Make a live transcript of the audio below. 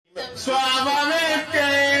Suavemente,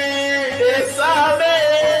 bésame.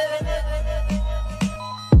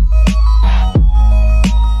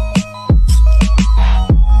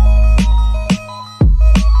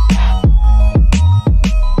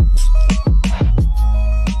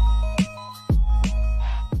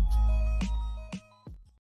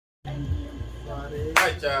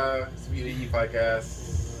 Alright, y'all. It's the E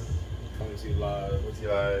podcast. Coming to you live. What's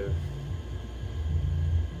your live?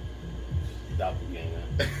 Doppelganger.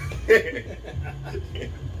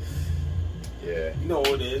 Yeah. You know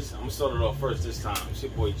what it is? I'm gonna start it off first this time. It's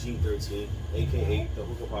your boy G13, aka the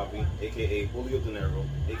Hookah Poppy, aka Julio De Niro,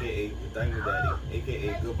 aka the Diamond Daddy,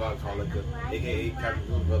 aka Good Vibe Harlika, aka Captain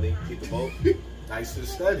Good Belly. Keep the boat nice and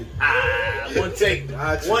steady. One take.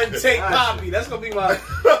 One take Poppy. That's gonna be my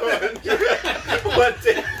One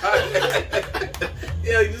take.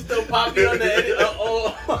 yeah. You just throw Poppy on the edit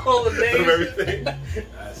all the names. Everything.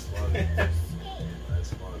 That's funny.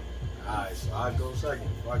 That's funny. Alright, so I go second.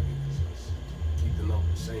 Fuck it. Keep the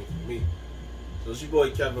number the same for me. So it's your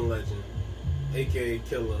boy Kevin Legend, aka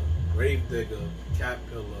Killer, Grave Digger, Cat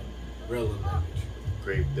Pillar, Real Nigga.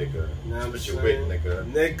 Grave digger. Know what I'm Spit your saying? wit,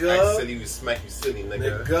 nigga. Nigga. I said he would smack you silly,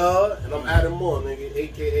 nigga. Nigga. And I'm adding more, nigga,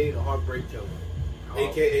 aka the Heartbreak Killer,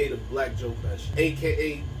 aka the Black Joe Pesci,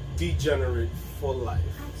 aka Degenerate for Life.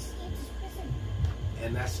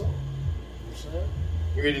 And that's all. You know what I'm saying?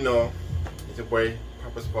 You already know. It's your boy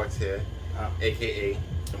Papa Sparks here, aka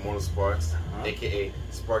Immortal Sparks, aka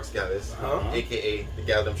Sparks Gallus, aka the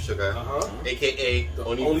Gallum Sugar, aka the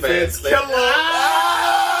OnlyFans Killer.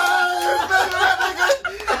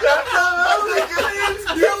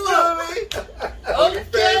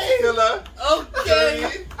 OnlyFans Killer.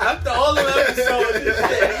 Okay. After all the episodes,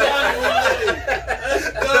 let's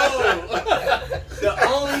go. The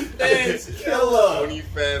OnlyFans Killer.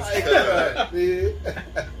 OnlyFans Killer.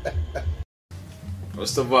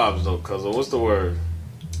 What's the vibes though, cuz? What's the word?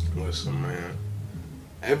 Listen, man.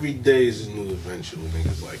 Every day is a new adventure with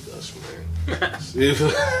niggas like us, man. See?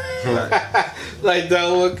 Like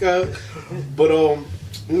that one, cuz. But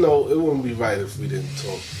you know, it wouldn't be right if we didn't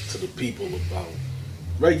talk to the people about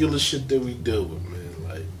regular shit that we deal with, man.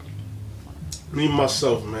 Like me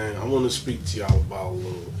myself, man. I want to speak to y'all about a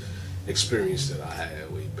little experience that I had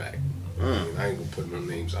way back. I mean, I ain't gonna put no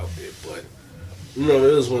names out there, but you know,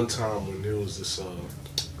 there was one time when there was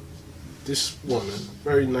this woman,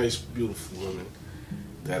 very nice, beautiful woman,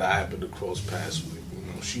 that I happened to cross paths with. You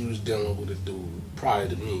know, she was dealing with a dude prior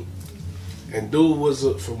to me. And dude was,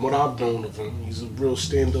 from what I've known of him, he's a real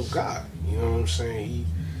stand-up guy. You know what I'm saying? He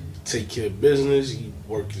take care of business, he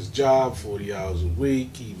work his job 40 hours a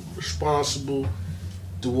week, he responsible,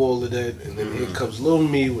 do all of that. And then here comes little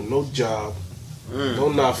me with no job, no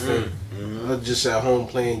nothing. I was just at home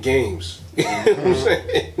playing games. You know what I'm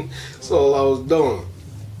saying? That's all I was doing.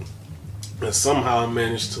 And somehow I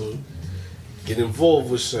managed to get involved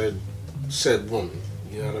with said woman.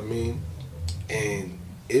 You know what I mean? And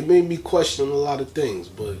it made me question a lot of things.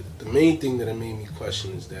 But the main thing that it made me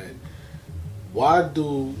question is that why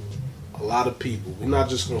do a lot of people, we're not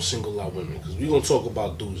just going to single out women, because we're going to talk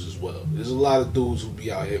about dudes as well. There's a lot of dudes who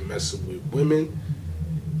be out here messing with women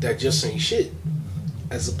that just ain't shit.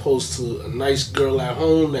 As opposed to a nice girl at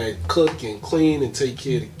home that cook and clean and take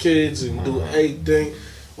care of the kids and do everything.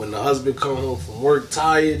 When the husband come home from work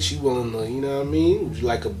tired, she willing to, you know what I mean? Would you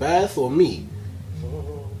like a bath or me?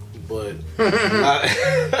 But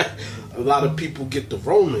a lot of people get the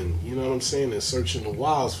roaming, you know what I'm saying, and searching the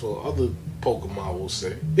wilds for other Pokemon, we'll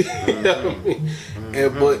say. You know what I mean?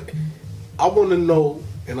 But I want to know,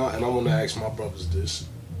 and I want to ask my brothers this,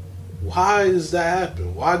 why does that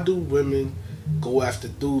happen? Why do women go after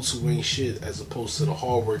dudes who ain't shit as opposed to the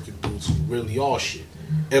hard-working dudes who really are shit?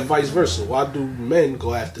 And vice versa. Why do men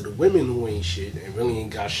go after the women who ain't shit and really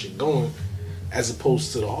ain't got shit going as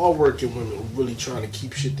opposed to the hard-working women who really trying to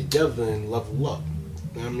keep shit together and level up?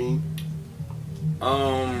 You know what I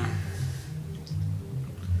mean?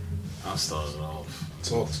 I'll start it off.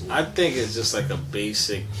 Talk to me. I think it's just like a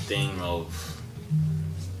basic thing of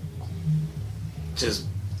just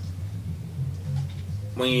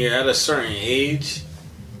when you're at a certain age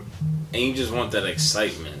and you just want that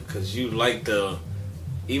excitement because you like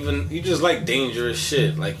you just like dangerous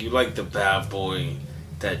shit. Like you like the bad boy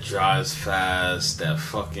that drives fast, that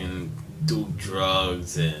fucking do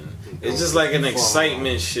drugs, and it's just like an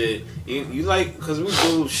excitement shit. You like, because we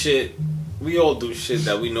all do shit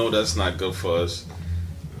that we know that's not good for us,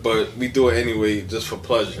 but we do it anyway just for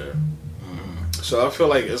pleasure. So I feel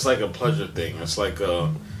like it's like a pleasure thing. It's like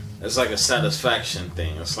a satisfaction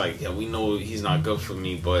thing. It's like, yeah, we know he's not good for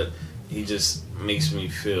me, but he just makes me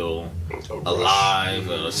feel alive.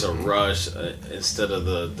 It's a rush instead of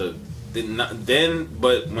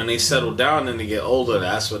but when they settle down and they get older,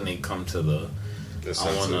 that's when they come to the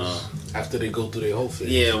I wanna. After they go through their whole phase.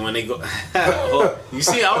 Yeah, when they go. You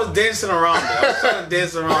see, I was dancing around. I was trying to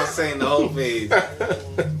dance around saying the whole phase.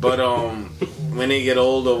 But when they get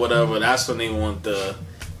older, whatever, that's when they want the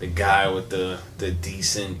guy with the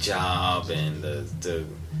decent job and the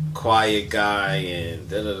quiet guy and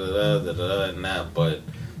da da da da da and that. But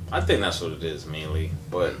I think that's what it is mainly.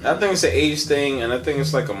 But I think it's an age thing, and I think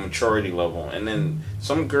it's like a maturity level. And then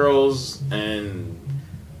some girls and.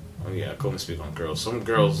 Oh yeah, I couldn't speak on girls. Some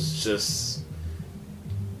girls just...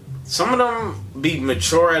 Some of them be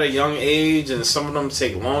mature at a young age and some of them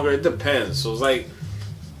take longer. It depends. So it's like...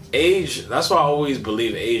 Age... That's why I always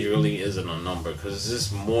believe age really isn't a number. Because it's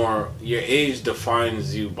just more... Your age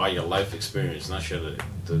defines you by your life experience, not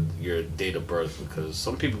your date of birth. Because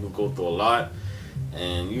some people can go through a lot.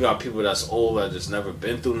 And you got people that's old that just never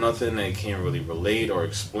been through nothing. They can't really relate or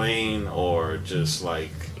explain or just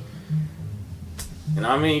like... You know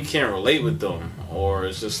what I mean? You can't relate with them. Or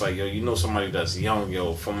it's just like, yo, you know somebody that's young,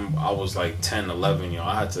 yo, from I was like 10, 11, yo,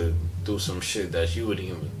 I had to do some shit that you wouldn't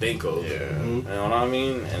even think of. Yeah. You know what I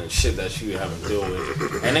mean? And shit that you haven't dealt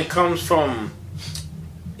with. And it comes from,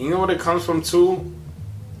 you know what it comes from too?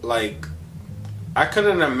 Like, I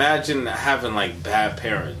couldn't imagine having like bad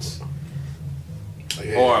parents.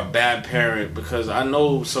 Yeah. Or a bad parent, because I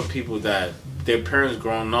know some people that their parents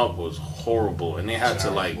growing up was horrible and they had to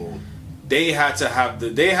like... They had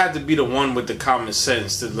to be the one with the common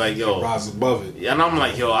sense to like, yo, rise above it. And I'm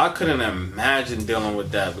like, yo, I couldn't imagine dealing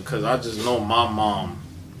with that because I just know my mom.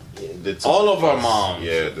 All of our moms.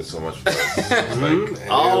 Yeah, there's so much.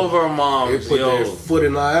 All of our moms. They put their foot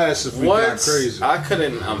in our ass if we got crazy. I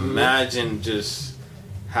couldn't imagine just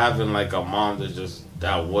having like a mom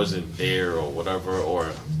that wasn't there or whatever,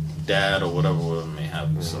 or dad or whatever may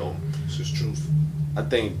happen. So it's just truth. I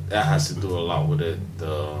think that has to do a lot with it.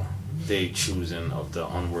 They choosing of the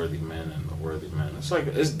unworthy man and the worthy man. It's like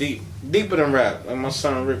it's deeper than rap. Like my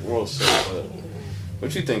son Rick Ross said.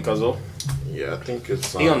 What you think, Cuzzo? Yeah, I think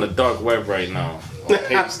it's he on the dark web right now. On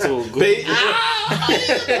page 2.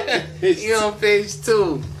 He on page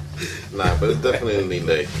 2. Nah, but it's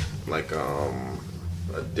definitely like a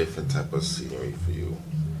different type of scenery for you.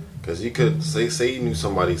 Cause you could say you knew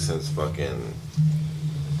somebody since fucking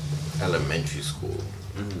elementary school,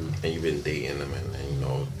 and you've been dating them, and you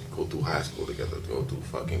know. Go through high school together, go through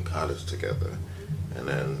fucking college together, and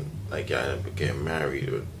then like y'all end up getting married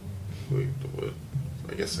with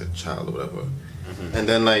I guess a child or whatever, and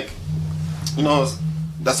then like you know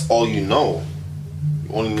that's all you know.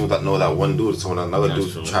 You only know that one dude. So when another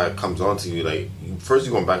dude comes on to you, like first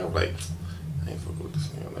you going back up like I ain't fucking with this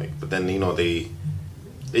thing, like, but then you know they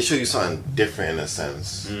show you something different in a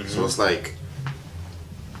sense. So it's like,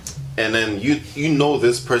 and then you know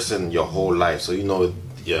this person your whole life, so you know.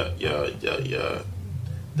 The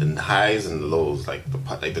highs and the lows, like the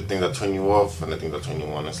things that turn you off and the things that turn you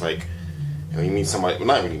on. It's like when you meet somebody, well,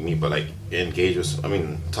 not really meet, but like engage with. I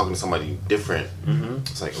mean, talking to somebody different.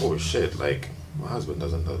 It's like, oh shit, like my husband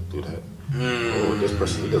doesn't do that. Oh, this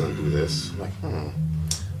person, he doesn't do this. I'm like,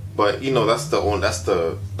 But you know, that's the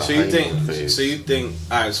so you think phase. So you think,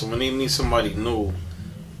 all right, so when they meet somebody new,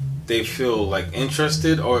 they feel like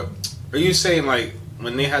interested, or are you saying like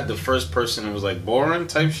when they had the first person, it was like boring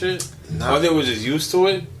type shit? Or they were just used to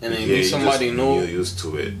it, and then meet somebody new? You're used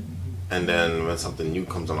to it, and then when something new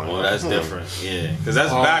comes along, well, that's different. Yeah, because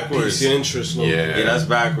that's backwards. Interest, yeah, that's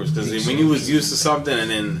backwards. Because when you was used to something,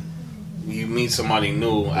 and then you meet somebody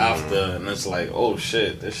new after, and it's like, oh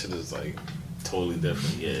shit, this shit is like totally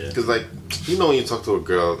different. Yeah, because like you know when you talk to a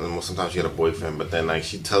girl, and sometimes she had a boyfriend, but then like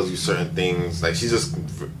she tells you certain things, like she's just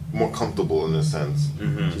more comfortable in a sense.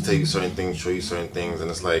 She tell you certain things, show you certain things,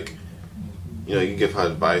 and it's like, you know, you give her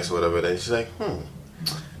advice or whatever, then she's like,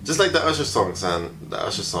 just like the Usher song, son. The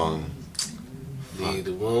Usher song. Be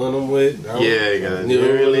the one I'm with. Yeah, you got a new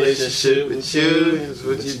relationship with you. Is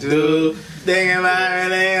what you do. Thinking about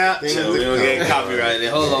everything up. We don't get copyrighted.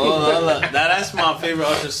 Hold on. Now that's my favorite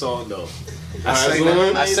Usher song though.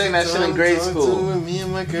 I sang that shit in grade school. Me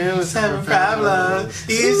and my girl was having problems.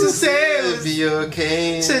 He used to say it would be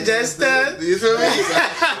okay. Suggest that. You feel me?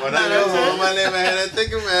 When I go home, I never had to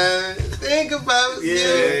think about it. think about you.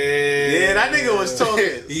 Yeah, that nigga was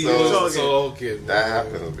talking. He So- was talking. That man.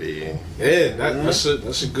 happens, B. Yeah,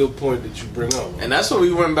 that's a good point that you bring up. And that's what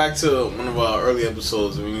we went back to one of our early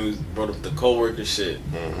episodes when you brought up the coworker shit.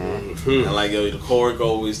 And like, yo, the coworker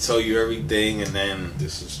always tell you everything, and then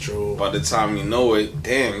This is true. by the time you know it,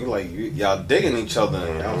 damn, y'all digging each other.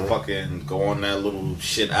 Y'all fucking go on that little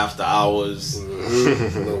shit after hours.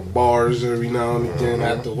 Little bars every now and again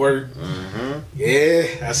after work. Yeah,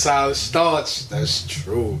 that's how it starts. That's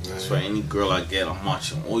true, man. That's why any girl I get, I'm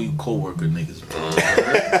watching all you coworker niggas, bro.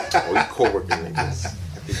 All you co-worker niggas.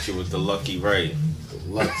 Hit you with the lucky right.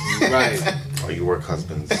 Lucky, right? All you work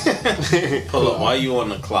husbands. Pull up. Why you on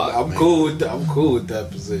the clock? I'm man? cool with that. I'm cool with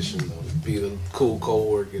that position though. Be the cool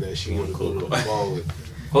coworker that she want to go to the bar with.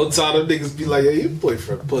 Whole time them niggas be like, yo, your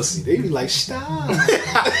boyfriend pussy. They be like, stop.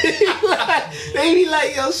 They be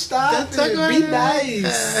like, yo, stop. Be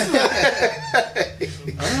nice.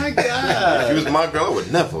 Oh my god. If you was my girl, I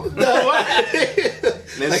would never.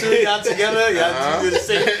 And as soon as y'all together, y'all do the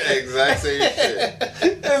same thing. Exact same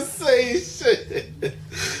shit. That same shit.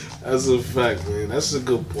 That's a fact, man. That's a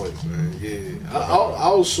good point, man. Yeah. I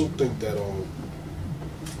also think that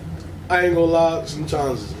I ain't gonna lie,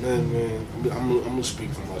 sometimes as men, man, I'm gonna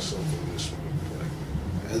speak for myself on this one.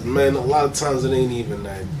 Like, as men, a lot of times it ain't even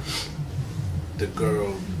that the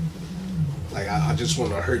girl, like, I just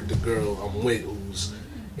want to hurt the girl I'm with who's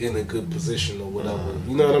in a good position or whatever.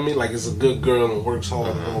 You know what I mean? Like, it's a good girl and works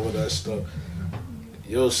hard and all of that stuff.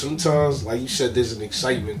 Yo, sometimes, like you said, there's an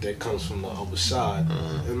excitement that comes from the other side.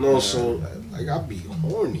 And also, like, I'd be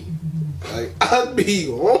horny. Like, I'd be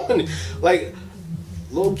horny. Like,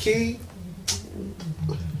 low key,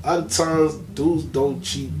 a lot of times dudes don't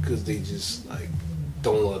cheat because they just like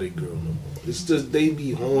don't love their girl no more. It's just they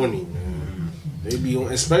be horny, man. They be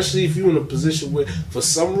on, especially if you in a position where for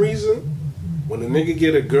some reason when a nigga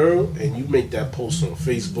get a girl and you make that post on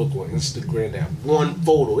Facebook or Instagram, that one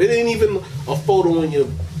photo, it ain't even a photo on your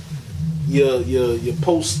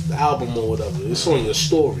post album or whatever. It's on your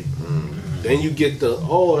story. Then you get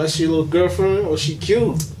that's your little girlfriend, or she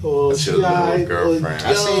cute, or That's she your little alright, girlfriend.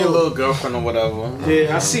 I seen your little girlfriend or whatever.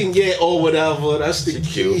 yeah, I seen or whatever. That's the She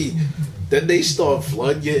key. cute. Then they start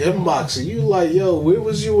flooding your inbox, and you like, yo, where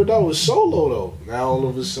was you when I was solo though? Now all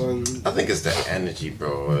of a sudden, I think it's the energy,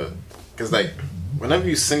 bro. Cause like, whenever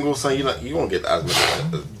you single, son, you won't get as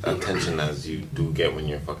much attention as you do get when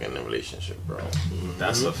you're fucking in a relationship, bro.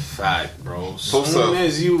 That's a fact, bro. Post Soon up.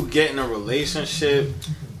 as you get in a relationship,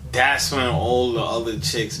 that's when all the other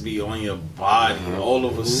chicks be on your body. All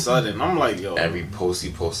of a sudden, I'm like, yo. Every post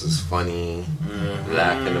he posts is funny,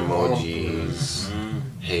 laughing emojis.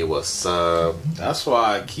 Hey, what's up? That's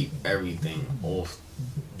why I keep everything off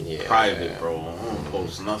Yeah, private, bro. I don't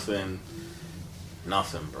post nothing,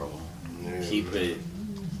 bro. Yeah, Keep it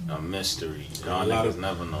a mystery. Y'all A lot niggas of-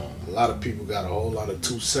 never know. a lot of people got a whole lot of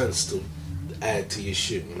 2 cents to add to your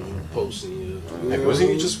shit when you posting your. Like,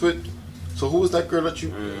 wasn't you just with? So who was that girl that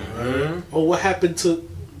you? Oh, what happened to?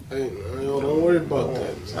 Hey, yo, don't worry about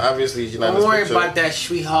that. Obviously, you're not. Don't worry about that,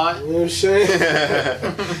 sweetheart. You know what I'm saying?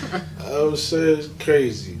 I would say it's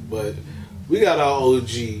crazy, but we got our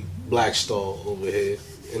OG Black Star over here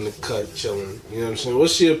in the cut chilling. You know what I'm saying?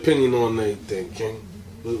 What's your opinion on anything, King?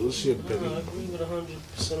 What's your I opinion? agree with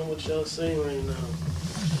 100% of what y'all saying right now.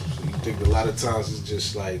 So you think a lot of times it's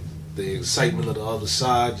just like the excitement of the other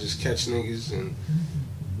side, just catch niggas and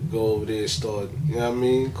go over there and start, you know what I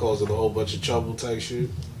mean, causing a whole bunch of trouble type shit?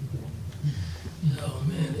 Yo,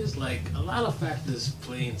 man, it's like a lot of factors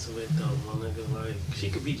play into it, though, my nigga. Like, she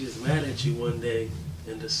could be just mad at you one day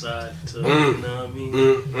and decide to, you know what I mean,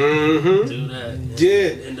 Mm-hmm. do that. And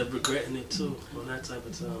Yeah. end up regretting it, too, on that type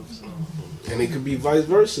of time, so. And it could be vice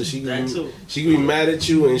versa. She That could too. she could be mad at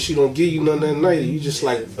you and she don't give you nothing that night. You just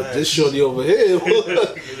like, but facts. this shorty over here,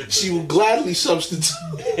 she will gladly substitute.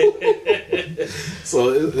 So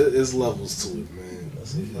it's levels to it, man.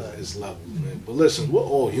 That's a fact. It's levels, man. But listen, we're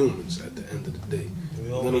all humans at the end of the day. We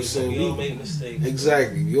You all, know what I'm saying? we all make mistakes.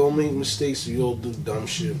 Exactly. We all make mistakes. We all do dumb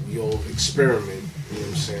shit. We all experiment. You know what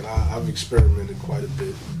I'm saying? I've experimented quite a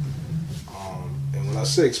bit. And when I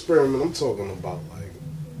say experiment, I'm talking about like,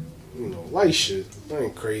 you know, light shit. I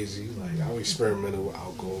ain't crazy. Like, I've experimented with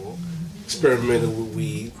alcohol, experimented with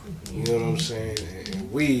weed. You know what I'm saying?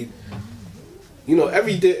 And weed, you know,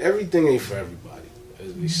 everything ain't for everybody,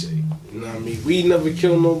 as they say. You know what I mean? Weed never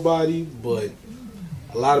kill nobody, but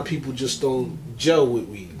a lot of people just don't gel with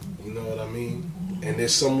weed. You know what I mean? And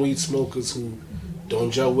there's some weed smokers who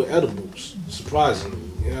don't gel with edibles, surprisingly.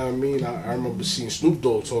 You know what I mean? I remember seeing Snoop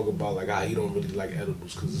Dogg talk about like how he don't really like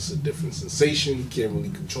edibles because it's a different sensation. He can't really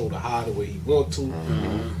control the high the way he want to. You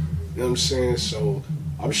know what I'm saying? So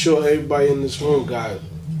I'm sure everybody in this room got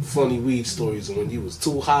funny weed stories when you was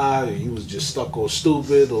too high or you was just stuck on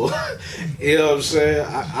stupid or you know what I'm saying.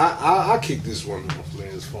 I kick this one off, man,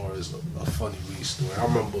 as far as a funny weed story. I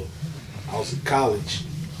remember I was in college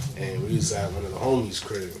and we was at one of the homies'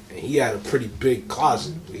 crib and he had a pretty big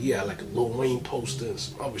closet, but he had like a Lil Wayne poster and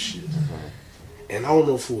some other shit. And I don't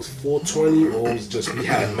know if it was 420 or it was just we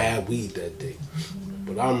had mad weed that day.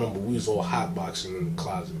 But I remember we was all hotboxing in the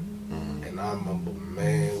closet. And I remember,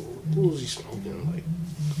 man, what was he smoking? Like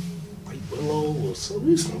White Willow or something?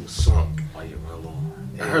 We smoking something. White Willow.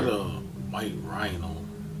 I heard of White Rhino.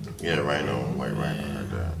 Yeah, Rhino, White Rhino. I heard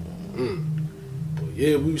that. But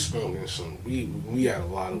yeah, we was smoking some. We had a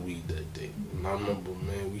lot of weed that day. And I remember,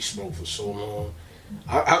 man, we smoked for so long.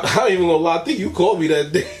 I ain't even gonna lie, I think you called me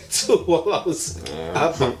that day too while I was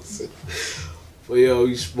hotboxing. But yo,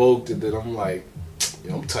 we smoked and then I'm like,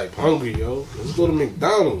 yo, I'm type hungry, yo. Let's go to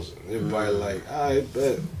McDonald's. And everybody like, alright,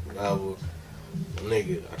 bet.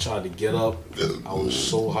 Nigga, I tried to get up. I was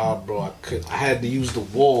so high, bro. I had to use the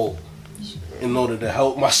wall in order to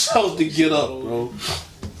help myself to get up, bro.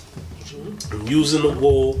 I'm using the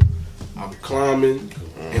wall. I'm climbing,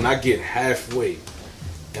 and I get halfway.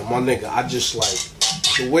 And my nigga, I just like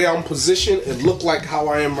the way I'm positioned. It looked like how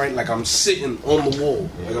I am right. Like I'm sitting on the wall.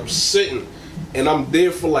 Like I'm sitting. And I'm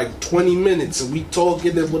there for like 20 minutes and we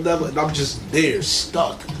talking and whatever, and I'm just there,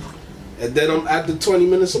 stuck. And then I'm after 20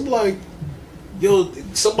 minutes, I'm like, yo,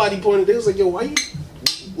 somebody pointed, they was like, yo, why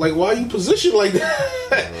are you positioned like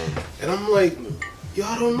that? And I'm like, yo,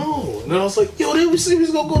 I don't know. And then I was like, yo, they say we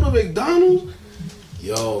was gonna go to McDonald's.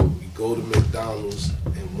 Yo, we go to McDonald's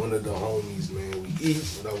and one of the homies, man, we eat,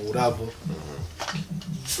 whatever.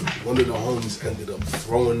 One of the homies ended up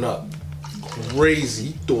throwing up. Crazy,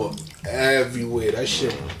 he threw up everywhere. That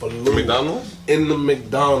shit flew. McDonald's? In the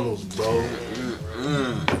McDonald's, bro.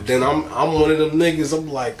 Then I'm one of them niggas. I'm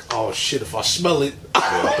like, oh shit, if I smell it,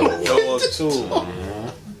 I'll throw up too.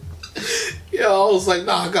 Yeah, I was like,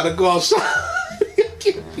 nah, I gotta go outside. I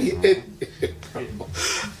can't be in here, bro.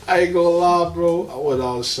 I ain't gonna lie, bro. I went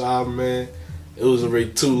outside, man. It was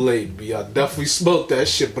already too late, but I definitely smoked that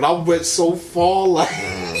shit. But I went so far, like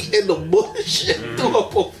in the bush, and threw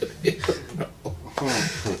up over there, bro.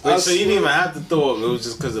 Wait, so you didn't even have to throw up, it was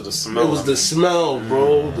just because of the smell? It was the smell,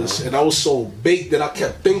 bro. And I was so baked that I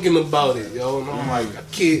kept thinking about it, yo. And I'm like, I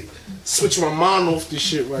can't switch my mind off this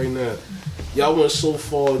shit right now. Y'all went so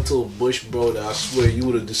far into a bush, bro, that I swear you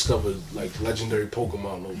would have discovered, like, legendary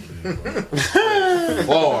Pokemon over there, bro.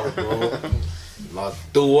 Far, bro. And I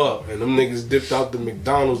threw up, and them niggas dipped out the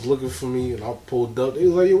McDonald's looking for me, and I pulled up. They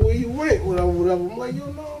was like, yo, where you went? Whatever. I'm like,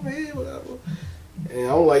 yo, no, I'm here, whatever. And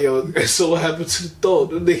I'm like, yo, so what happened to the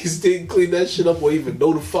thought? Them niggas didn't clean that shit up or even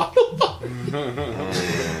notify nobody. I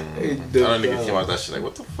don't nigga came out that shit like,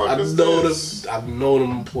 what the fuck is this? I know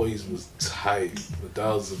them employees was tight, but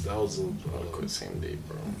that was a quit same day,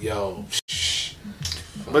 bro. Yo, shh.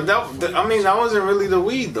 But that wasn't really the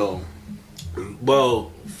weed though.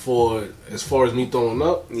 Well, as far as me throwing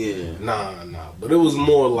up, yeah, nah. But it was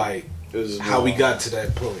more like how we got to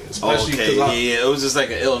that point. Especially it was just like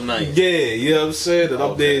an ill night. Yeah, you know what I'm saying? That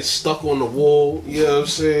I'm there stuck on the wall, you know what I'm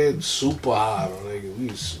saying? Super high, my nigga. We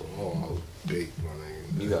was, I was big, my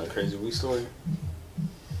nigga. You got a crazy weed story?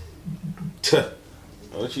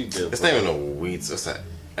 What you did? It's not even a weed, it's an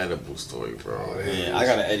edible story, bro. Yeah, I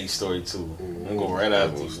got an Eddie story too. I'm gonna go right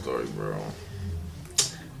after you. Story, bro.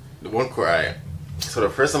 The one cry. So the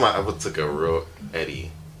first time I ever took a real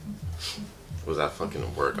Eddie was at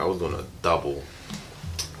fucking work. I was doing a double.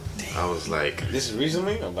 Damn. I was like, this is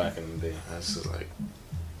recently or back in the day? This is like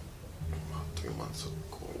about 3 months ago.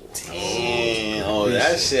 Damn. Oh,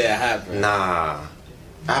 that shit happened. Nah.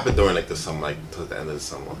 It happened during like the summer, like towards the end of the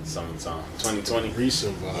summer. Summertime. 2020.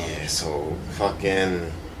 Recent. Yeah, so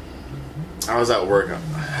fucking I was at work.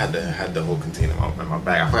 I had the whole container in my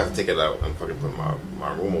bag. I forgot to take it out and fucking put it in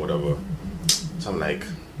my room or whatever. So I'm like,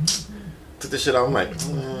 took the shit out. I'm like,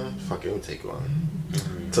 fuck it, let me take one.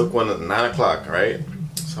 Mm-hmm. Took one at 9 o'clock, right?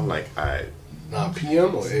 So I'm like, alright. 9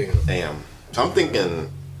 p.m. or a.m.? A.m. So I'm thinking,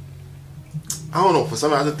 I don't know, for some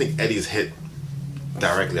reason I just think Eddie's hit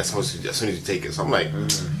directly as soon as you take it. So I'm like,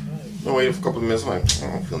 I'm waiting for a couple of minutes. I'm like,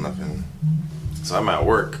 I don't feel nothing. So I'm at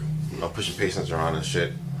work, pushing patients around and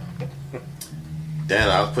shit. Then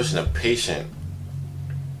I was pushing a patient,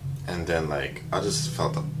 and then like I just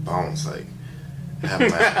felt a bounce, like I had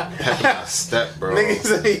my pep in my step, bro. Nigga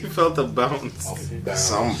said he felt a bounce.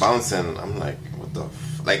 So I'm bouncing. I'm like, what the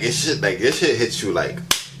like this shit hits you like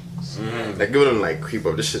like it wouldn't like creep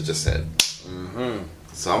up. This shit just said.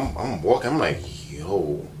 So I'm walking. I'm like,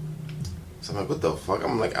 yo. So I'm like, what the fuck?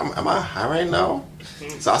 I'm like, am I high right now?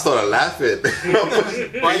 So I started laughing.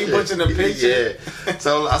 Why you punching the picture? Yeah.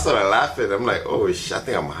 So I started laughing. I'm like, oh shit, I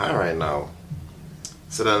think I'm high right now.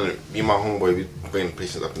 So then me and my homeboy, we bring the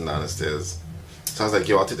patients up and down the stairs. So I was like,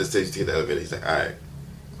 yo, I'll take the stairs, you take the elevator. He's like, alright.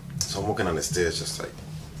 So I'm walking down the stairs just like,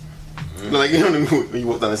 like, you know when you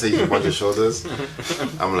walk down the stairs, you punch your shoulders?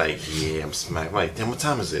 I'm like, yeah, I'm smacked. I'm like, damn, what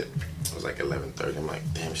time is it? It was like 11:30. I'm like,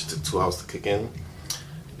 damn, she took 2 hours to kick in.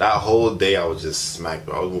 That whole day I was just smacked,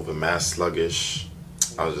 bro. I was moving mad sluggish.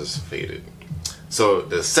 I was just faded. So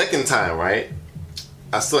the second time, right,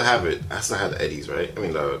 I still have it. I still have the eddies, right? I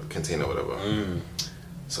mean the container, whatever.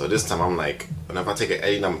 So this time I'm like, whenever I take an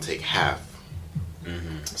eddy, I'm gonna take half.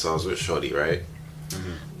 So I was with Shorty, right?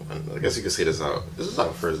 I guess you could say this is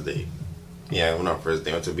our first date. Yeah, on our first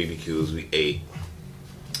day, went to BBQs, we ate.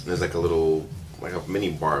 And there's like a little, like a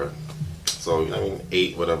mini bar. So, I mean,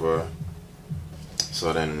 ate, whatever.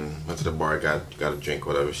 So then, went to the bar, got a drink,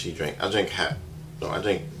 whatever. She drank, I drank half. No, I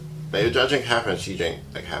drank half and she drank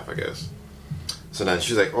like half, I guess. So then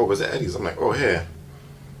she's like, oh, where's the eddies? I'm like, oh, here.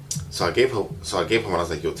 So I gave her one, I was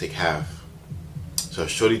like, yo, take half. So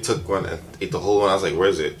Shorty took one and ate the whole one. I was like, where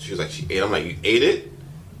is it? She was like, she ate. I'm like, you ate it?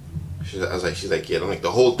 She's like, yeah. I'm like,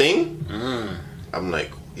 the whole thing? I'm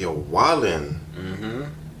like, yo, wildin'.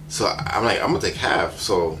 So I'm like, I'm gonna take half.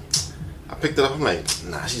 So I picked it up. I'm like,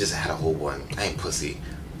 nah, she just had a whole one. I ain't pussy.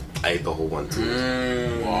 I ate the whole one too.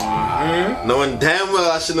 Knowing damn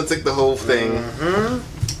well I shouldn't have took the whole thing.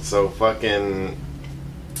 So fucking,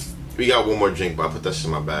 we got one more drink, but I put that shit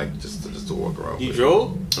in my bag just to walk around. You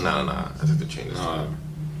drove? Nah. I took the train this time.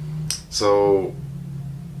 So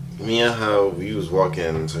me and her, we was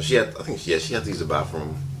walking. So she had to use the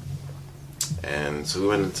bathroom, and so we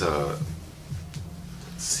went into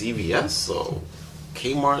CVS or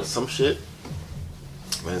Kmart, some shit.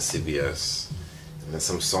 Went to CVS, and then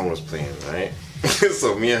some song was playing, right?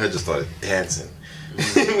 So me and her just started dancing.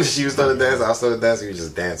 She started dancing, I started dancing. We were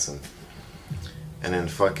just dancing, and then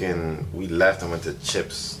fucking we left and went to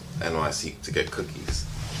Chips NYC to get cookies.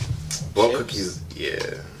 Bought cookies,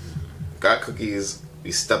 yeah. Got cookies.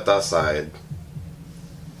 We stepped outside.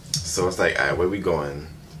 So it's like, alright, where we going?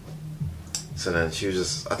 So then she was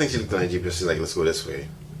just, I think she looked on the GPS. She's like, let's go this way.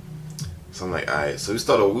 So I'm like, alright. So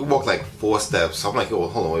we walked like 4 steps. So I'm like, yo,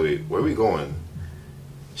 hold on, wait, where are we going?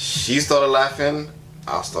 She started laughing.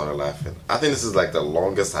 I started laughing. I think this is like the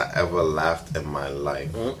longest I ever laughed in my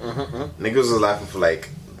life. Niggas was laughing for like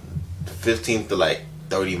 15 to like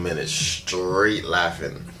 30 minutes straight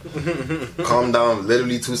laughing. Calm down,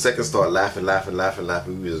 literally 2 seconds, start laughing.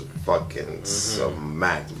 We was fucking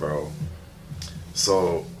smacked, bro.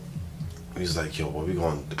 So we was like, yo, where we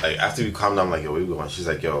going? Like, after we calmed down, I'm like, yo, where we going? She's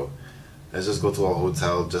like, yo, let's just go to a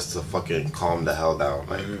hotel just to fucking calm the hell down.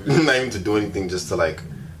 Like, not even to do anything, just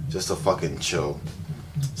to fucking chill.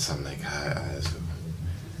 So I'm like, hi.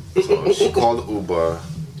 So she called Uber,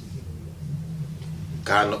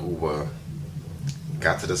 got in the Uber,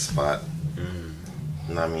 got to the spot.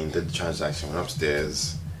 You know what I mean? Did the transaction, went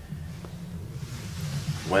upstairs,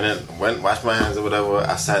 went, washed my hands or whatever.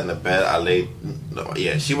 I sat in the bed, I laid,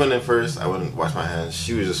 she went in first, I went and washed my hands.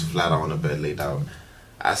 She was just flat out on the bed, laid out.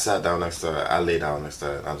 I sat down next to her, I laid down next to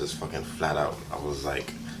her, and I was just fucking flat out. I was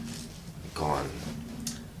like, gone.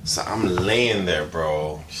 So I'm laying there,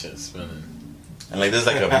 bro. Shit's spinning. And like there's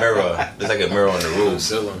like a mirror. There's like a mirror on the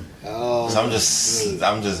roof. Oh, so I'm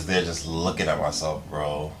just there just looking at myself,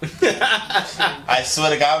 bro. I swear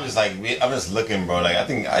to God, I'm just looking, bro. Like I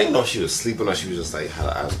didn't know if she was sleeping or she was just like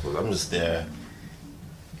had her eyes closed. I'm just there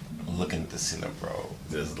looking at the ceiling, bro.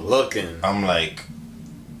 Just looking. I'm like,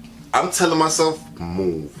 I'm telling myself,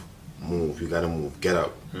 move. You gotta move. Get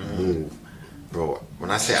up. Move. Bro, when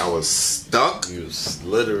I say I was stuck, you was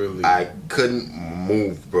literally, I couldn't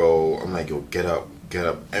move, bro. I'm like, yo, get up.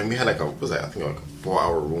 And we had like a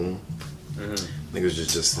 4-hour room. Niggas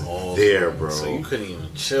just there, bro. So you couldn't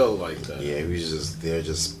even chill like that. Yeah, we was just there,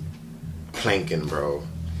 just planking, bro.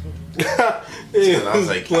 And I was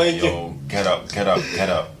like, yo, get up.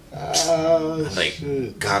 Like,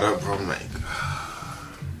 shit. Got up, bro. I'm like,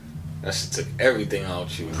 that shit took everything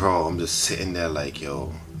out you. Bro, I'm just sitting there like,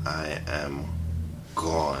 yo, I am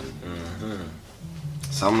gone.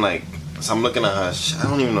 So I'm looking at her. I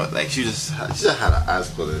don't even know. Like she just had her eyes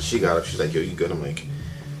closed. And she got up. She's like, "Yo, you good?" I'm like,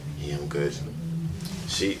 "Yeah, I'm good."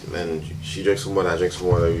 She drank some water. I drank some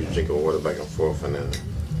water. We drinking water back and forth, and then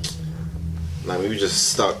we were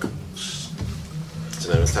just stuck.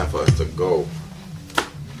 So then it's time for us to go.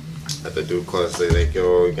 At the dude called and say like,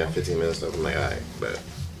 "Yo, you got 15 minutes left." I'm like, "Alright, bet."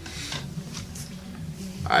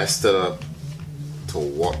 I stood up to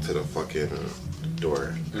walk to the fucking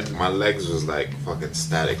door. Like, my legs was like fucking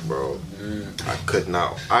static, bro. I couldn't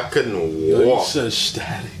Yo, walk. you said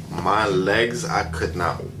static. My legs, I could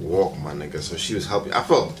not walk, my nigga. So she was helping. I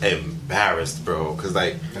felt embarrassed, bro, cause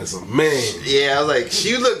like, As a man. yeah, I was like,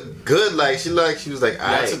 she looked good. Like she was like,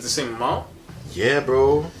 I took the same amount. yeah,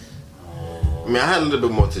 bro. I mean, I had a little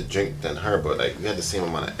bit more to drink than her, but like we had the same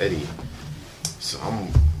amount of Eddie. So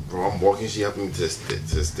I'm walking. She helping me to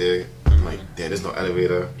the stair. I'm like, damn, there's no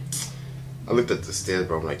elevator. I looked at the stairs,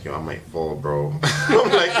 bro. I'm like, yo, I might fall, bro. I'm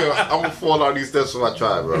like, yo, I'm gonna fall down these steps if I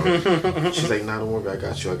try, bro. She's like, nah, don't worry, I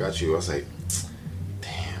got you. I was like,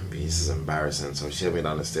 damn, B, this is embarrassing. So she had me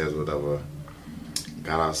down the stairs, whatever.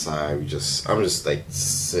 Got outside. I'm just like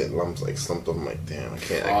sitting. I'm like slumped over. I'm like, damn, I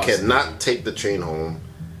cannot take the train home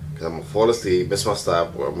because I'm gonna fall asleep, miss my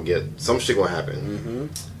stop, or I'm gonna get some shit gonna happen.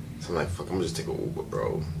 So I'm like, fuck, I'm gonna just take an Uber,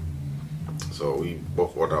 bro. So we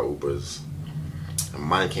both ordered our Ubers. And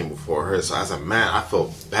mine came before hers. So as a man, I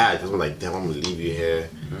felt bad because I'm like, damn, I'm gonna leave you here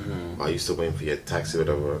while you still waiting for your taxi or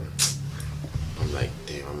whatever. I'm like,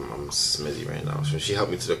 damn, I'm smizzy right now. So she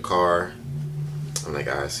helped me to the car. I'm like,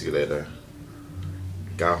 alright, see you later.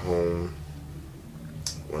 Got home.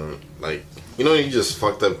 When, like, you know, you just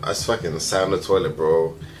fucked up. I just fucking sat on the toilet,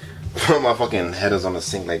 bro. My fucking head is on the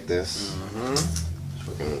sink like this.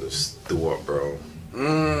 Fucking just threw up, bro. I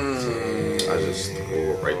just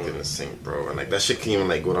threw up right in the sink, bro. And like that shit can't even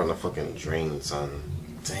like go down the fucking drain, son.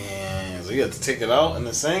 Damn. So you have to take it out in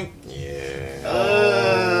the sink? Yeah.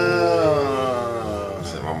 Oh.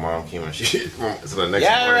 So my mom came and she so the next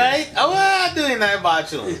Yeah, morning, right? Oh, well, doing that about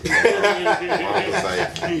you. mom was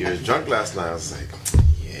like, you was drunk last night. I was like,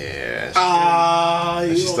 yeah.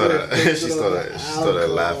 She started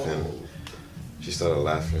laughing. She started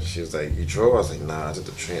laughing. She was like, you drove? I was like, nah, I took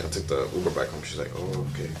the train. I took the Uber back home. She's like, oh,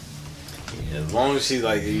 okay. Yeah, as long as she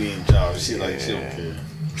like you ain't job, she like she don't care.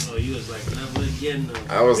 Oh, you was like, never again, though.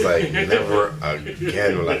 I was like, never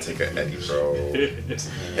again will I take an Eddie, bro.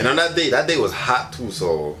 And on that day was hot too,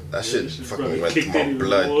 so that shit fucking went to my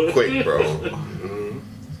blood quick, bro.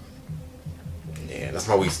 Yeah, that's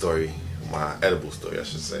my weed story. My edible story, I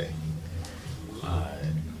should say.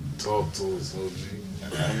 Alright. Talk to us, OG.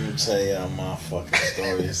 I'm gonna tell y'all my fucking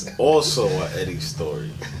story. It's also an Eddie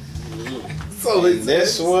story. So And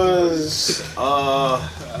this was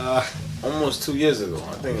almost 2 years ago.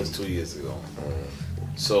 I think it was 2 years ago.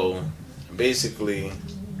 So basically,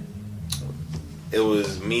 it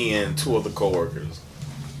was me and two other coworkers,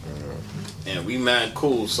 and we mad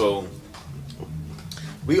cool. So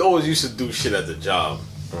we always used to do shit at the job.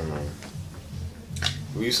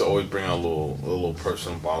 We used to always bring out little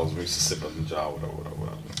personal bottles. We used to sip at the job,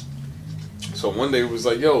 whatever. So one day we was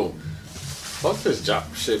like, yo, fuck this job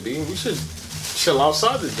shit, B. We should chill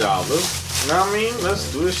outside the job. Let's, you know what I mean?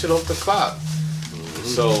 Let's do this shit off the clock.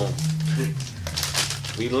 So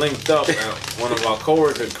we linked up at one of our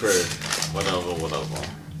coworker crib, whatever.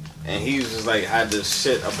 And he was just like, had this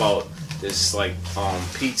shit about this like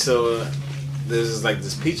pizza. There's like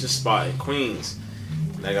this pizza spot in Queens.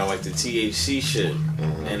 They got like the THC shit,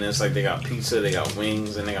 and it's like they got pizza, they got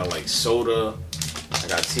wings, and they got like soda. I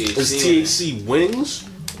got THC. It's THC wings?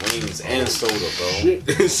 Wings and soda, bro. Shit,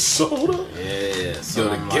 it's soda? Yeah. So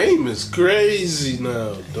Yo, I'm the like, game is crazy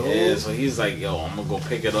now, dog. yeah, so he's like, yo, I'm gonna go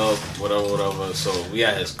pick it up, whatever. So we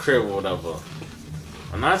at his crib or whatever.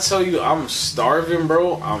 When I tell you I'm starving,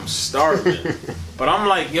 bro, I'm starving. But I'm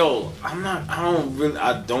like, yo, I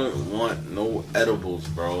don't want no edibles,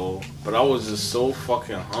 bro. But I was just so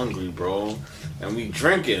fucking hungry, bro. And we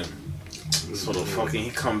drinking. So the fucking,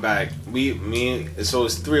 he come back. So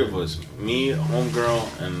it's three of us. Me,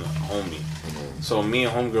 homegirl, and homie. So me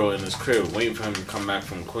and homegirl in his crib waiting for him to come back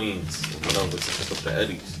from Queens, whatever, to pick up the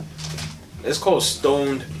Eddies. It's called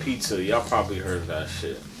Stoned Pizza. Y'all probably heard of that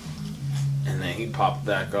shit. And then he popped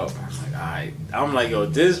back up. I'm like, alright. I'm like, yo,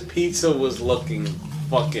 this pizza was looking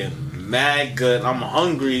fucking mad good. I'm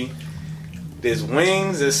hungry. There's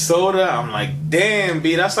wings, there's soda. I'm like, damn,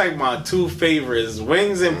 B, that's like my two favorites.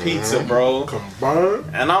 Wings and pizza, bro. Combined?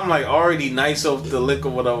 And I'm like already nice off the liquor,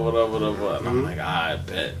 whatever. And I'm like, I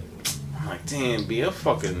bet. I'm like, damn, B, a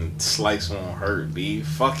fucking slice won't hurt, B.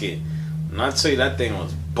 Fuck it. And I tell you, that thing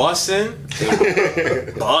was bussin'.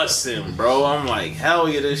 Bussin', bro. I'm like, hell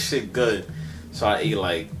yeah, this shit good. So I ate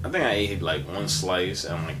like one slice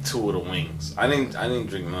and like two of the wings. I didn't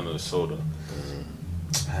drink none of the soda.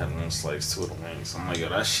 I had one slice, two of the wings. I'm like, yo,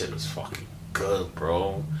 that shit is fucking good,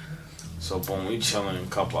 bro. So boom, we chilling a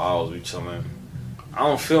couple hours, we chilling. I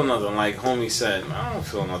don't feel nothing, like homie said, man, I don't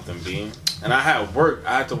feel nothing, B. And I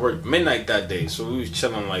had to work midnight that day, so we was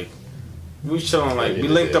chilling we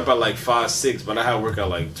linked up at like 5, 6, but I had work at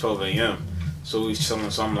like 12 a.m. So we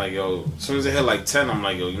chilling. So I'm like, yo, as soon as it hit like 10, I'm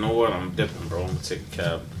like, yo, you know what? I'm dipping, bro. I'm gonna take a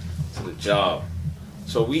cab to the job.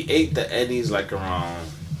 So we ate the Eddie's like around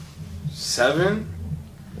 7.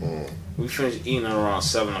 We finished eating at around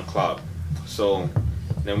 7 o'clock. So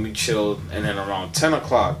then we chilled, and then around 10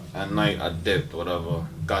 o'clock at night, I dipped, whatever.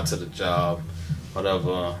 Got to the job,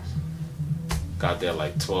 whatever. Got there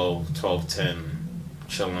like 12:10,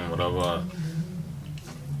 chilling, whatever.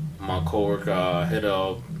 My coworker hit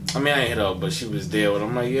up. I mean, I ain't hit up, but she was there. And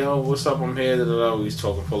I'm like, yo, what's up? I'm here. We was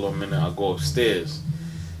talking for a little minute. I go upstairs.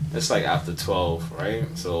 It's like after 12, right?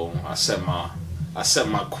 So I set my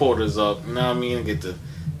quarters up. You know what I mean? Get to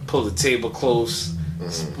pull the table close.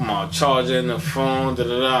 My charger in the phone.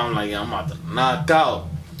 I'm like, yeah, I'm about to knock out.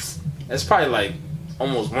 It's probably like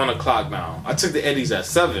almost 1 o'clock now. I took the Eddie's at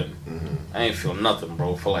 7. I ain't feel nothing,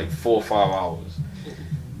 bro, for like 4 or 5 hours.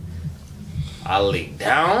 I lay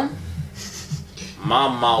down. My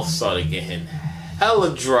mouth started getting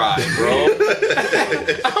hella dry, bro.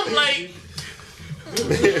 I'm like,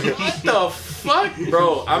 what the fuck,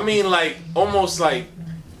 bro? I mean, like, almost like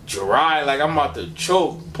dry, like I'm about to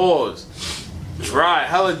choke. Pause. Dry,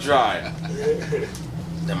 hella dry.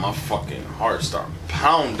 Then my fucking heart started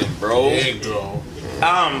pounding, bro.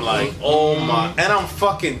 I'm like, oh my, and I'm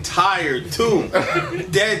fucking tired too.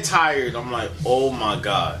 Dead tired. I'm like, oh my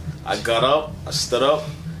God. I got up, I stood up.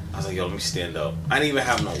 I was like, yo, let me stand up. I didn't even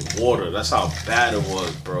have no water. That's how bad it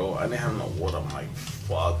was, bro. I didn't have no water. I'm like,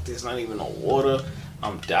 fuck, there's not even no water.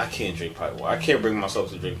 I can't drink pipe water. I can't bring myself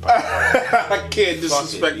to drink pipe water. I can't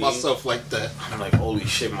disrespect myself like that. I'm like, holy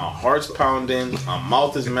shit, my heart's pounding. My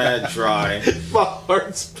mouth is mad dry. My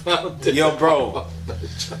heart's pounding. Yo, bro,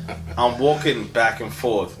 I'm walking back and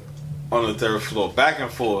forth on the 3rd floor. Back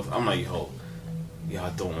and forth. I'm like, yo, I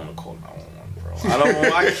don't want to call 911, bro.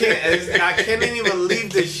 I can't even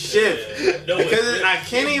leave the shift. Because I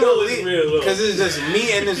can't even leave. Because it's just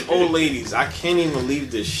me and this old ladies. I can't even leave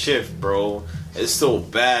this shift, bro. It's so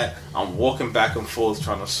bad. I'm walking back and forth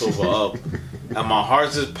trying to sober up. And my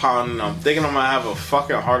heart's just pounding. I'm thinking I'm going to have a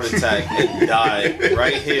fucking heart attack and die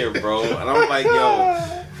right here, bro. And I'm like, yo,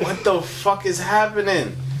 what the fuck is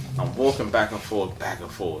happening? I'm walking back and forth, back and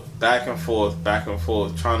forth, back and forth, back and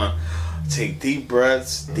forth, trying to take deep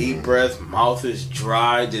breaths, deep breath. Mouth is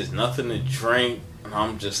dry. There's nothing to drink. And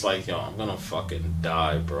I'm just like, yo, I'm going to fucking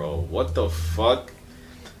die, bro. What the fuck?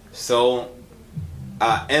 So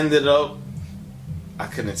I ended up, I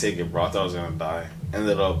couldn't take it, bro. I thought I was going to die.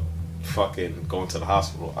 Ended up fucking going to the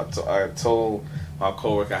hospital. I told my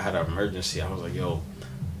coworker I had an emergency. I was like, yo,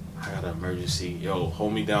 I got an emergency. Yo,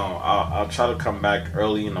 hold me down. I'll try to come back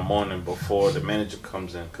early in the morning before the manager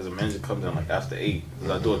comes in. Because the manager comes in like after 8.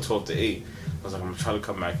 I do it 12 to 8. I was like, I'm going to try to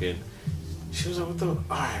come back in. She was like, what the?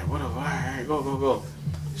 Alright, whatever. Alright, go.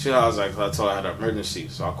 I was like, I told her I had an emergency.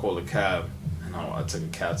 So I called a cab. And I took a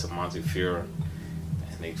cab to Montefiore.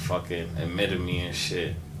 They fucking admitted me and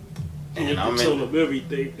shit. And I'm tell them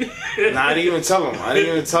everything. Nah, I didn't even tell them. I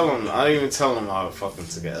didn't even tell them I fucking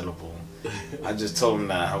took an edible. I just told them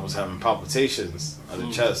that I was having palpitations of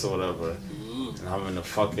the chest or whatever. And I'm in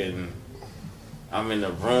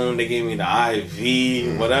the room. They gave me the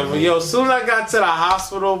IV, whatever. Yo, as soon as I got to the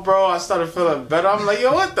hospital, bro, I started feeling better. I'm like,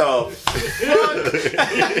 yo, what the fuck?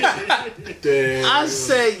 Damn. I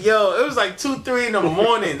said, yo, it was like 2-3 in the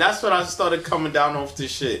morning. That's when I started coming down off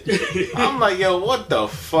this shit. I'm like, yo, what the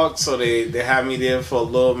fuck? So they had me there for a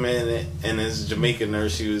little minute, and this Jamaican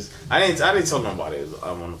nurse, I didn't tell nobody.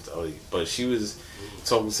 I wanted to tell you, but she was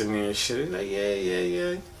talking to me and shit. Like,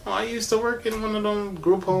 yeah. Oh, I used to work in one of them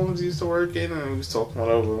group homes. Used to work in, and we was talking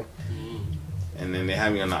whatever. And then they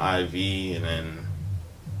had me on the IV, and then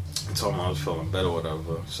I told them I was feeling better,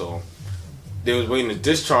 whatever. So they was waiting to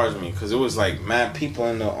discharge me because it was like mad people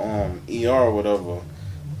in the ER or whatever.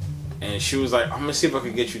 And she was like, I'm gonna see if I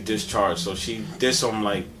can get you discharged. So she did some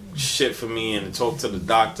like shit for me and talked to the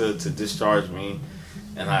doctor to discharge me.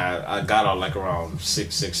 And I got out like around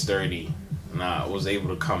 6:30, and I was able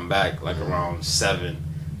to come back like around 7.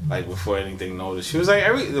 Like before anything noticed. She was like,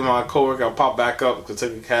 my coworker popped back up to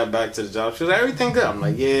take a cab back to the job. She was like, everything good? I'm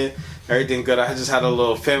like, yeah, everything good. I just had a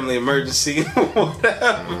little family emergency.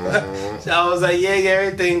 Whatever. So I was like, yeah,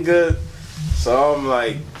 everything good. So I'm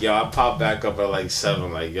like, yo, I popped back up at like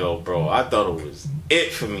 7. Like, yo, bro, I thought it was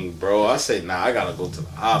it for me, bro. I said, nah, I gotta go to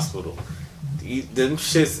the hospital. Them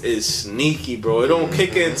shits is sneaky, bro. It don't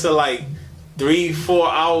kick in until like 3-4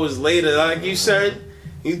 hours later. Like you said,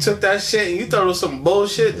 you took that shit and you thought it was some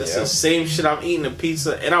bullshit. That's the same shit. I'm eating a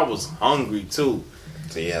pizza and I was hungry too.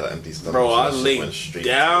 So you had an empty stomach. Bro, I laid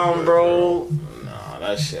down, bro. Nah,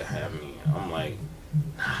 that shit had me. I'm like,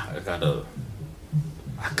 nah,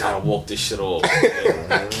 I gotta walk this shit off.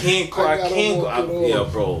 I can't go. Yeah,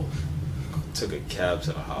 bro. Took a cab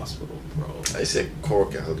to the hospital, bro. I said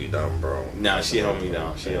Cork held you down, bro. Nah, she held me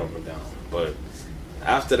down. But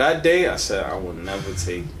after that day, I said I would never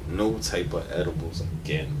take no type of edibles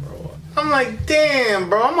again, bro. I'm like, damn,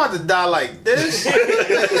 bro, I'm about to die like this.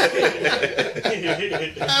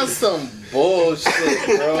 That's some bullshit,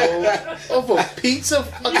 bro. Off a pizza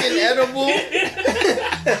fucking edible?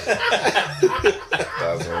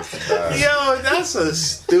 Yo, that's a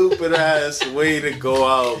stupid ass way to go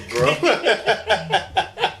out, bro.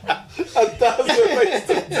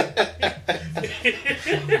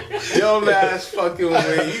 Dumb ass fucking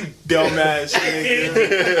way, you dumb ass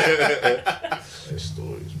nigga. That's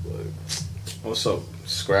stories, but What's up,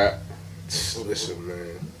 Scrap? listen,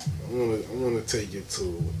 man. I'm gonna take it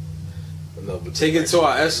to another. Take it to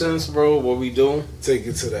our essence, bro. What we do? Take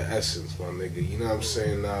it to the essence, my nigga. You know what I'm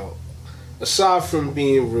saying? Now, aside from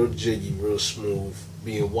being real jiggy, real smooth,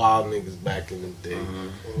 being wild niggas back in the day,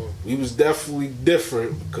 we was definitely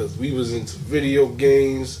different because we was into video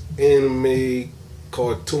games, anime,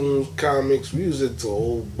 cartoons, comics. We was into a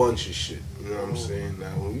whole bunch of shit. You know what I'm saying?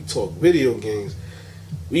 Now, when we talk video games,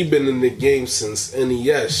 we've been in the game since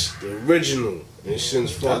NES, the original. And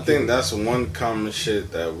since I think that's one common shit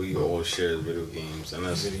that we all share is video games, and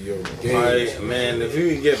that's video games. like, man, if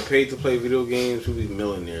we could get paid to play video games, we'd be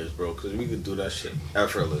millionaires, bro. Because we could do that shit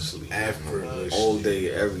effortlessly, all day,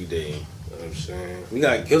 every day. You know what I'm saying? We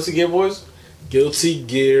got Guilty Gear Boys. Guilty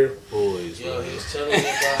Gear Boys. Yo, man. he's telling me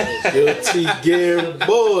about it. Guilty Gear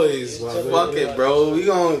Boys. my Fuck nigga. it, bro. We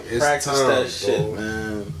gonna It's practice time, that shit, bro.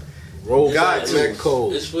 man. Roll Got back to. that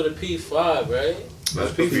code. It's for the P5, right?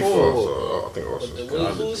 That's P4. P4, so I think But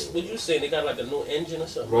also. what you saying? They got like a new engine or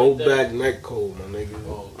something? Roll like that? back neck code, my nigga.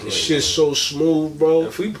 Okay. This shit's so smooth, bro.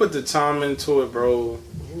 If we put the time into it, bro.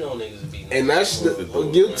 You know niggas would be. And that's the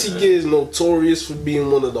Guilty Gear is notorious for being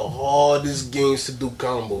one of the hardest games to do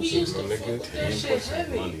combos We in, used to my fuck nigga. with that shit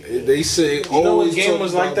heavy. They say You know what always game talk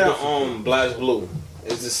was like about that? different- Blast Blue.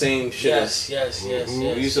 It's the same shit. Yes.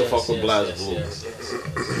 We used to fuck with Blast Blue. Yes.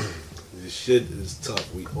 This shit is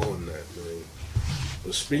tough. We own that, man. But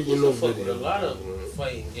We speaking used to of fuck with video, a lot of man.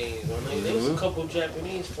 fighting games. I mean, there was a couple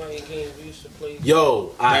Japanese fighting games we used to play.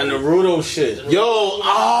 Yo, And Naruto shit.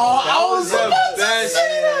 I was the about to best.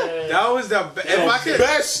 say that. That was the best. If I could,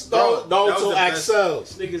 Best Bro, that was Naruto the best. Axel.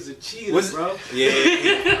 This nigga's a cheater, Was- bro.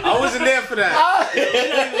 yeah, I wasn't there for that.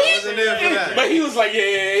 I wasn't there for that. But he was like,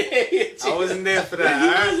 yeah. I wasn't there for He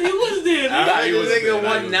that. was there. I nigga. he was nigga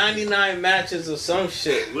won 99 matches or some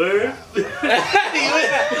shit. Word? He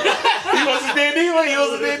wasn't there neither. He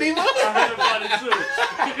wasn't there neither. I heard about it too.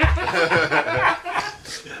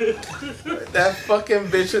 That fucking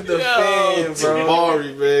bitch with the fan, bro.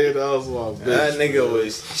 Mari, man, that was my bitch. That nigga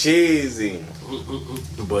was cheesy.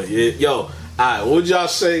 But yeah, yo, alright, what would y'all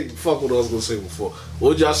say? Fuck what I was gonna say before. What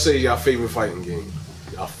would y'all say y'all favorite fighting game?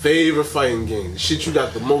 Y'all favorite fighting game? The shit you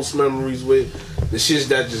got the most memories with? The shit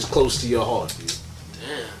that just close to your heart? Dude.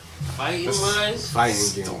 Damn. Fighting wise? Fighting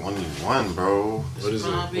It's the game. only one, bro. What is it?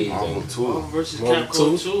 Probably Marvel 2. Marvel vs. Marvel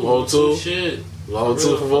Capcom 2? 2. Marvel 2? Shit. Level For 2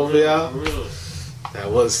 real, for both of y'all? For real. That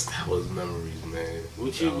was memories, man.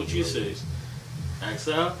 What you say?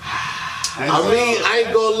 Axel? I mean, I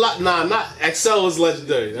ain't gonna lie. Nah, not Excel was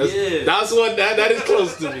legendary. That's, Yeah. that's what that is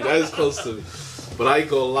close to me. That is close to me. But I ain't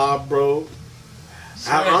gonna lie, bro.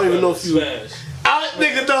 I don't even know if you. Smash.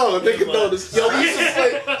 Nigga know this. Yo, we used to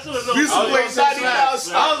play. We used to play 99 I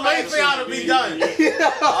was waiting for y'all to be done.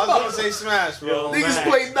 I was gonna say Smash, bro. Niggas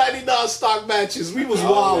played 99 stock matches. We was That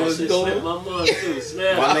wildin', shit though. smacked my mom too.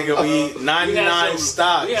 Smash. My nigga, we We 99 had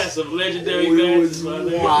stocks. We had some legendary We matches, was my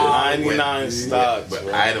nigga. wild. 99 stocks. With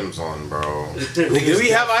bro. items on, bro. Do we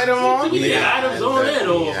have item on? We had items on and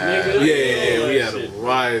off, Yeah. nigga. Yeah, we had a Shit.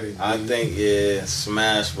 variety. I dude. think,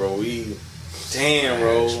 Smash, bro. Damn,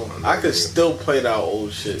 bro. Smash, my I could nigga. still play that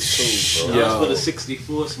old shit too, bro. That Yo. was for the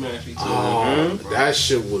 64 Smash we took. Oh, that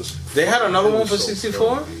shit was. They had another one for so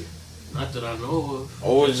 64? funny. Not that I know of.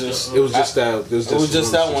 Or was just It was just that. it was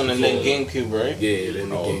just that one and then 64. GameCube, right? Yeah, then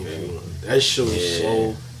the Oh, game. okay. That shit was Yeah.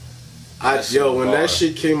 so. That shit When was that hard.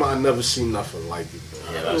 shit came out, I never seen nothing like it.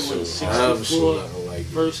 Bro. Yeah, I that remember shit when was I never seen 64 nothing like it.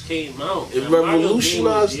 first came out. It That Mario game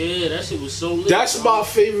revolutionized- was- Yeah, that shit was so lit. That's bro. my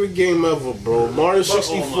favorite game ever, bro. Mario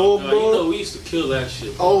 64, Oh my God. bro. You know we used to kill that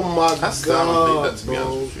shit. Bro. Oh my I still don't think god, that, to be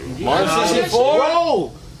honest bro. with you. Mario Nah, 64?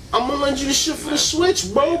 Bro, I'm gonna lend you the shit for the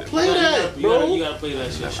Switch, bro. Play You that, gotta- bro. You gotta play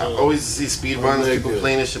that shit, I Sean. always see speedruns, nigga. people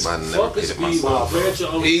playing this shit, but I never Fuck a played it speed myself. ball. Play at your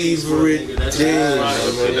own Favorite pace, bro, nigga. That's game, right.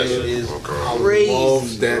 man. That shit is okay. I crazy,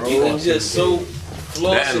 love that. bro. You was just so That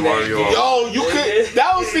flossing and that Mario. game. Yo, you could.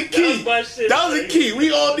 That was the key. That was my shit, That was the nigga. key.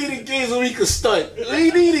 We all needed games games where we could stunt.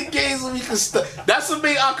 We needed games where we could stunt. That's what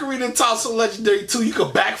made Ocarina of Time so legendary too. You could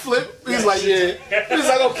backflip. He's like, yeah. He's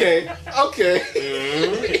like, okay.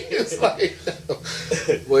 It's like,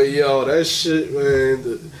 but yo, that shit,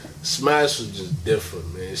 man. Smash was just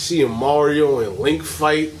different, man. Seeing Mario and Link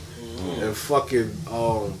fight and fucking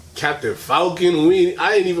Captain Falcon.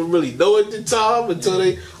 I didn't even really know at the time until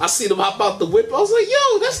I seen them hop out the whip. I was like,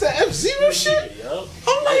 yo, that's the F-Zero shit?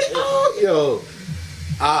 I'm like, oh, yo.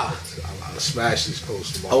 Smash is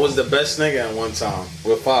close to my I was the best nigga at one time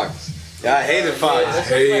with Fox. Yeah, I hated Fox.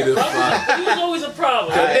 He was always a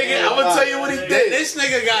problem. I'm gonna tell you what he did. This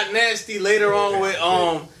nigga got nasty later on with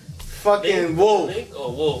fucking Wolf.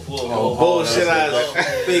 Wolf. Bullshit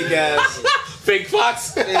ass, fake ass. Fake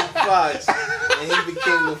Fox? Fake Fox. And he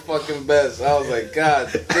became the fucking best. I was like,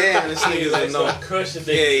 God damn, this nigga's a no.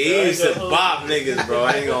 Yeah, he used to bop niggas, bro.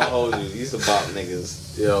 I ain't gonna hold you. He used to bop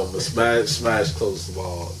niggas. Yo, but Smash close to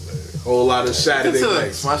all, man. Whole lot of Saturday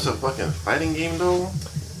nights. Smash a fucking fighting game though.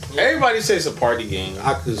 Everybody says it's a party game.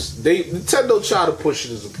 Nintendo tried to push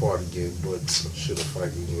it as a party game, but shit a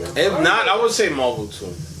fighting game. If not, I would say Marvel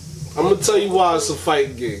 2. I'm gonna tell you why it's a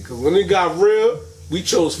fighting game. Cause when it got real, we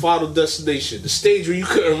chose Final Destination, the stage where you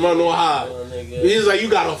couldn't run or hide. He's like, you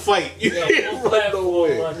gotta fight. You can't run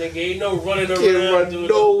nowhere. My nigga. Ain't no running around. Can't run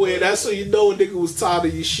nowhere. That's how you know a nigga was tired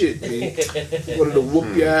of your shit, man. Wanted to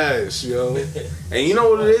whoop your ass, yo. And you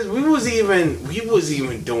know what it is? We was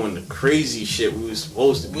even doing the crazy shit we was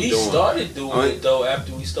supposed to be doing. We started doing it though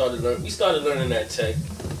after we started learning. We started learning that tech.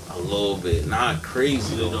 A little bit, not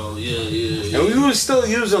crazy though. Yeah. And we was still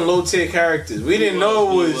using low tier characters. We didn't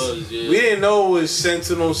know it was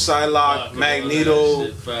Sentinel, Psylocke,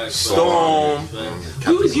 Magneto, Storm.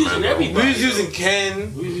 We was using everybody. We was using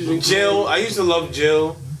Ken, Jill. I used to love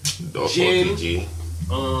Jill. OTG.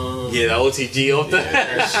 Yeah, the OTG off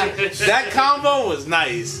that combo was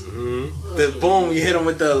nice. The boom, you hit him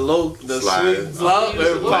with the sweet slap,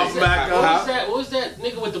 and pop back up. What was that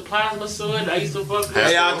nigga with the plasma sword? I used to fuck with.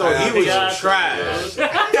 Hey, I thought he was trash.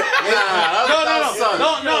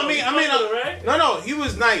 No, he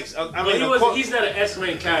was nice. He's not an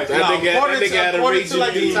S-rank character. That nigga had a raging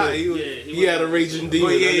demon. He had a raging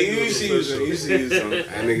demon. Yeah, you used to use him.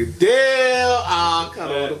 That nigga, damn,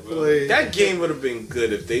 kind of want to play. That game would have been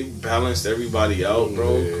good if they balanced everybody out,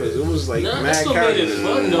 bro. Because it was like mad characters.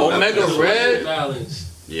 Omega Red.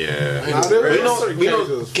 Yeah. We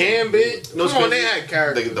know Gambit. No, Come on, they had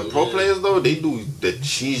characters. The pro players though, they do the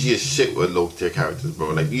cheesiest shit with low tier characters, bro.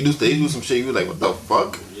 Like they do some shit. You like, what the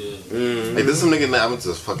fuck? Like there's some nigga that I went to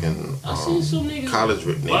this fucking I seen some niggas college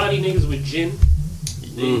with body niggas with gin.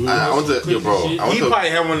 I went to He probably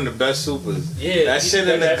had one of the best supers. Yeah, that shit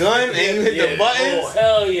in the gun and you hit the buttons. Oh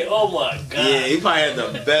hell yeah! Oh my god. Yeah, he probably had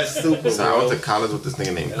the best super. So I went to college with this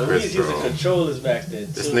nigga named Chris, we was using bro. controllers back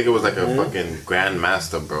then. This nigga was like a fucking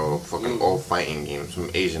grandmaster, bro. Fucking all fighting games from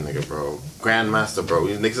Asian nigga, bro. Grandmaster, bro.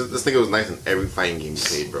 This nigga was nice in every fighting game he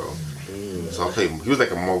played, bro. So I played. He was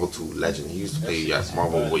like a Marvel 2 legend. He used to play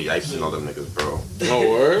Marvel with Yipes and all them niggas, bro. Oh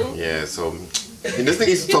word? Yeah. So. And this nigga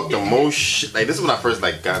used to talk the most shit. Like this is when I first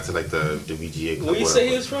like got to like the VGA club. Where you say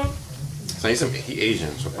he was from? So he Asian,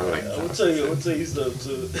 so probably like. I'll tell you stuff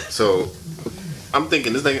too. So I'm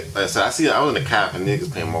thinking this nigga. So I was in the caf and niggas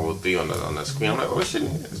playing Marvel 3 on the screen. I'm like, oh shit,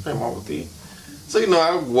 niggas playing Marvel 3. So you know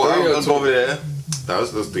I go over there. That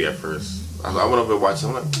was 3 at first. I went over watching.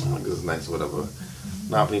 I'm like, oh, this is nice, whatever.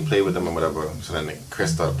 Now I play with them or whatever. So then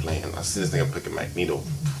Chris started playing. I see this nigga picking Magneto,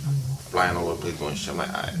 flying all over the place doing shit. I'm like,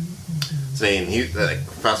 alright. Saying he like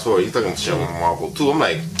fast forward, he's talking shit on Marvel 2. I'm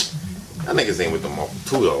like, that niggas ain't with the Marvel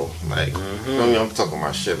 2 though. Like, you know what I mean? I'm talking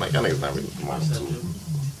my shit. Like, that niggas not really with the Marvel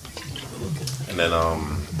 2. And then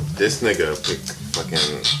this nigga picked fucking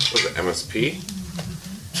what's it, MSP?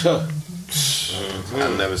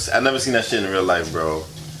 I never seen that shit in real life, bro.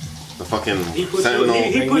 The fucking Sentinel.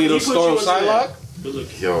 Magneto, Storm, Psylocke.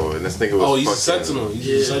 Yo, and this nigga was he's fucking Sentinel.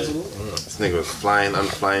 He's Sentinel. This nigga was flying,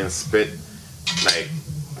 unflying, spit. Like,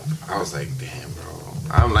 I was like, damn, bro.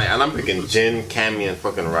 I'm picking Jin, Cammy, and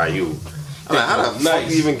fucking Ryu. I'm like, how the fuck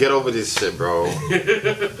do you even get over this shit, bro?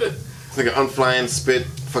 This nigga unflying, spit,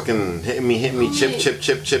 fucking hit me, chip.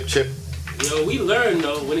 Yo, we learned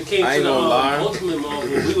though when it came to the Ultimate Marvel,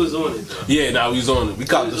 we was on it though. Yeah, we was on it. We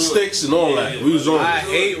caught the sticks and all that. We was on it. I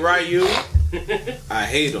hate Ryu. I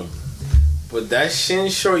hate him. But that Shin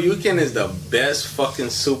Shoryuken is the best fucking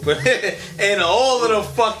super in all of the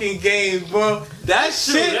fucking games, bro.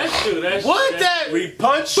 That's shit. That's true. That? We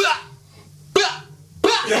punch. That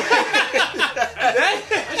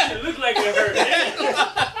shit look like it hurt.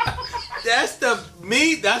 That's the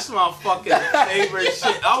Me, that's my fucking favorite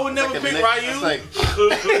shit. I would never pick Ryu. It's like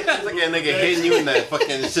a nigga hitting you and that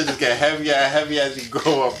fucking shit just get heavier and heavier as you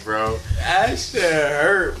grow up, bro. That shit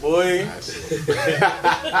hurt, boy.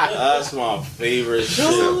 That's my favorite shit.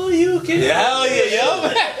 You can. Hell yeah,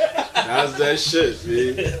 yo. That was that shit,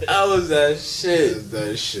 man. That was that shit. That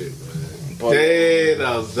was that shit, man. But, Damn,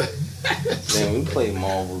 that was that. man, we play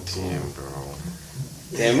Marvel too. Damn, bro.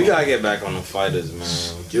 Damn, we gotta get back on the fighters, man.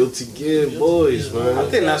 Guilty Gear boys, man. I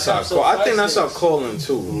think that's our call. I think that's our calling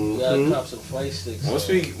too. You gotta cop some fight sticks. Once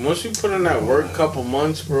we put in that work, couple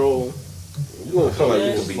months, bro, we gonna feel like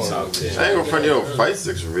we could be top 10. I ain't gonna front you. Fight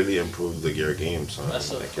Sticks really improved the Gear game, son.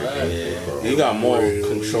 That's a like your fact. game, Yeah, bro. you got more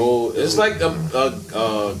control. It's like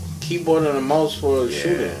a keyboard and a mouse for a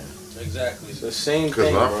shooter. Exactly. It's the same Because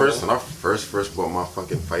thing, when I bro. first bought my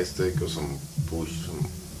fucking Fight Stick, it was some bullshit, some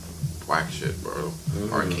whack shit, bro.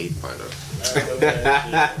 Arcade fighter.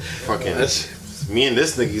 Fucking. Me and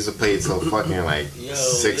this nigga used to play till fucking like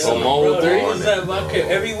 6 in the Marvel morning. 3? Bro.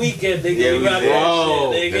 Every weekend, nigga. Yeah, we we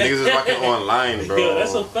rocking did. that The shit, niggas is rocking online, bro. Yo,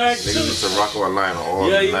 that's a fact, Niggas too. used to rock online all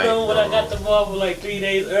Yo, you night, know when bro. I got the Marvel like 3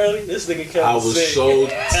 days early? This nigga kept I was sick. so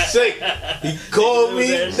sick. He called me,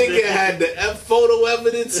 That nigga shit. had the photo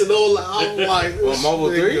evidence and all that. I'm like, On Marvel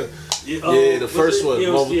 3? Yeah, the first one,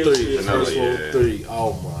 Marvel 3. The yeah. first Yeah. Marvel 3.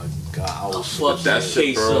 Oh my god, I I was so fucked that that shit,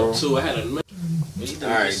 case bro. up too. I had a.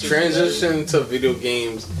 Alright, transition to video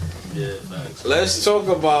games. Yeah, thanks. Let's talk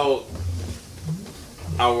about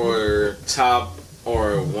our top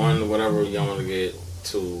or one, whatever y'all want to get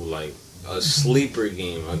to, like a sleeper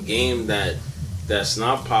game, a game that's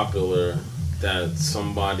not popular, that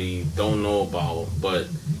somebody don't know about, but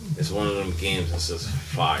it's one of them games that's just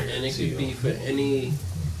fire. And it to could be you. for any.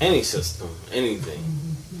 Any system, anything.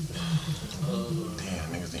 Damn,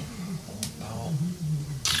 niggas ain't.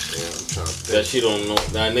 That you don't know,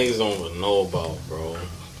 that niggas don't even know about, bro.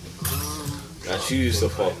 That you used to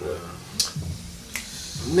fuck with.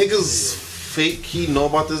 Niggas fake key know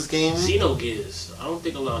about this game? Xenogears. I don't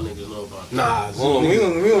think a lot of niggas know about that. Nah, Hold on, we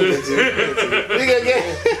gonna get to it. We gonna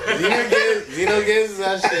get Xenogears is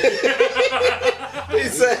that shit. he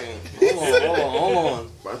said, Hold on.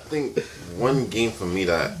 I think one game for me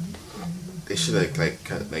that they should have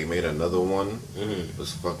like made another one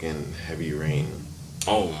was fucking Heavy Rain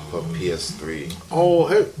Oh, for PS3. oh,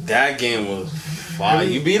 hey. that game was fire.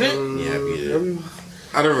 You beat it? Yeah, I beat it.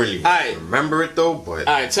 I don't really Aight. remember it though, but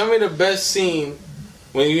Alright, tell me the best scene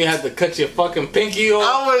when you had to cut your fucking pinky off.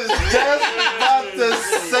 I was just about to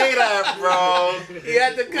say that, bro. You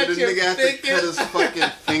had to When cut the your nigga had to pinky cut his fucking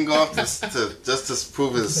finger off just to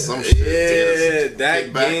prove his some shit. Yeah, Take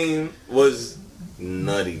that back. game was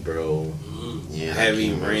nutty, bro. Yeah, that Heavy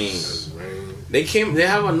game Rain. was- They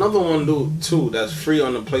have another one too that's free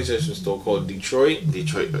on the PlayStation Store called Detroit.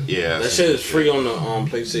 Detroit, yeah. That shit is free on the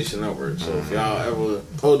PlayStation Network. So if y'all ever,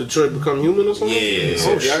 Oh, Detroit Become Human or something? yeah,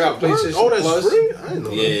 so Oh, if y'all got shit. PlayStation Oh, that's Plus, free? I didn't know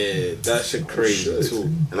that. yeah, that shit crazy shit. too.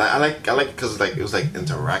 And I like because like it was like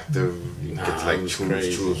interactive. You get to Nah, it like was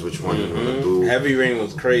crazy. choose which one you want to do. Heavy Rain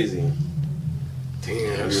was crazy.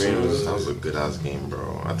 Damn, Heavy Rain was that was a good ass game,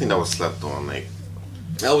 bro. I think that was slept on. Like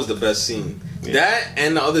That was the best scene. Yeah. That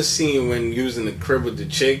and the other scene when you was in the crib with the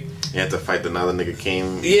chick. you had to fight another nigga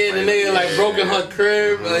came. Yeah, the nigga like broke in her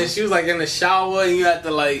crib. Mhm. Like she was like in the shower and you had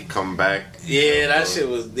to like. come back. Yeah, that shit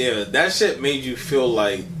was. Yeah, that shit made you feel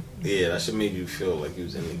like. Yeah, that shit made you feel like you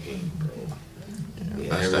was in the game, bro.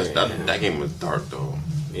 Yeah, That game was dark though.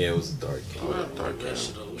 Yeah, it was a dark game. Dark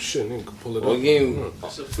game. Shit, nigga could pull it What up. game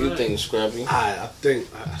That's a you fact. think, Scrappy? I think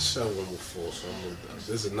I said one before, so I'm gonna,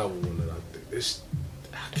 there's another one that I think it's.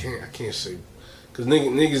 I can't say, cause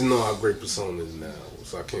niggas know how great Persona is now,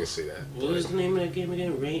 so I can't say that. What was the name of that game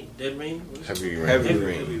again? Dead Rain? Heavy Rain. Heavy Heavy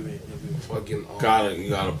Rain. Rain. Fucking You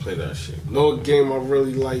gotta play that shit. no game I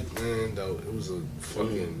really liked, man. Though it was a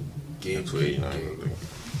fucking game. 289. game.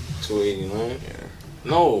 289. Yeah.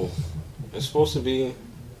 No, it's supposed to be.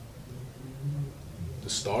 The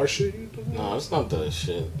Star shit you doing? No, it's not that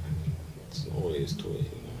shit. It's always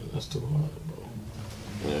 289. That's too hard, bro.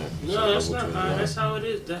 Yeah. No, that's not. That's how it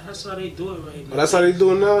is. That's how they do it right now. Oh, that's how they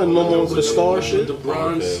do it now. And no more with the Star With shit. the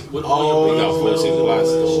bronze. Okay. With Oh, all your We got 14 July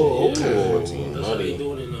stuff. Yeah. okay. That's how they Nutty.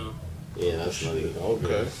 doing it now. Yeah, that's nutty.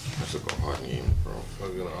 Okay. That's a hard game, bro.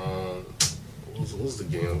 Fucking what's the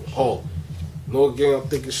game? Oh, no game I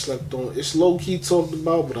think it's slept on. It's low key talked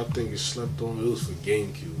about, but I think it's slept on. It was for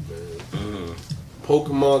GameCube, man.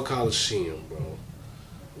 Pokemon Coliseum, bro.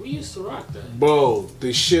 We used to rock that. Bro,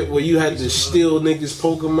 the shit where you had to steal niggas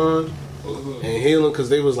Pokemon and heal them because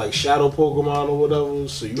they was like shadow Pokemon or whatever.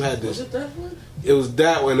 So you had Was this. it that one? It was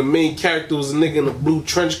that when the main character was a nigga in a blue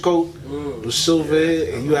trench coat. with silver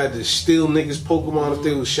hair, and you had to steal niggas Pokemon if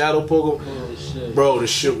they was shadow Pokemon. Bro, the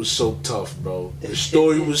shit was so tough, bro. The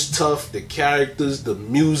story was tough, the characters, the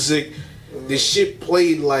music. The shit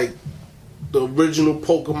played like the original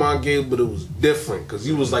Pokemon game, but it was different because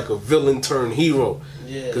you was like a villain turned hero.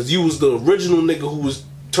 Yeah. Because you was the original nigga who was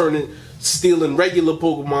stealing regular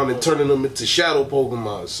Pokemon and turning them into shadow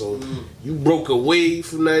Pokemon. So you broke away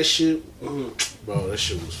from that shit. Bro, that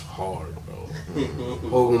shit was hard, bro.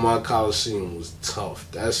 Pokemon Coliseum was tough.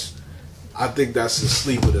 I think that's a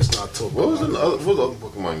sleeper that's not talking What was about. the other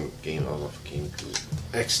Pokemon game I love for GameCube?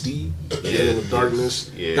 XD? Yeah, of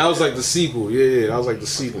Darkness. Yeah. That was like the sequel. Yeah, that was like the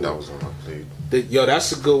sequel. That was one I played. Yo,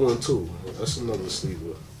 that's a good one too. That's another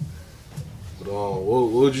sleeper. But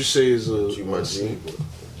what would you say is a sleeper?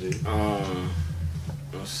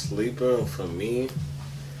 A sleeper for me.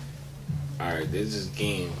 Alright, there's this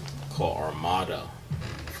game called Armada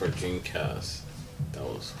for Dreamcast that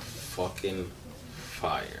was fucking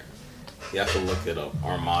fire. You have to look it up.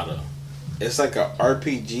 Armada. It's like a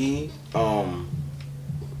RPG,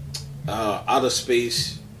 outer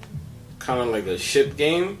space, kind of like a ship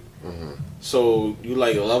game. So you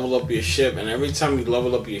like level up your ship, and every time you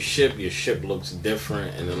level up your ship looks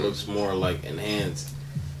different, and it looks more like enhanced.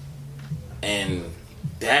 And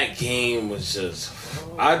that game was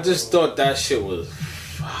I just thought that shit was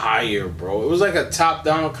fire, bro. It was like a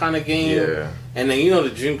top-down kind of game. Yeah. And then the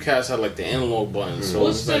Dreamcast had like the analog button. So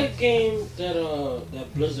What's it's that like, game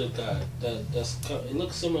that Blizzard got? It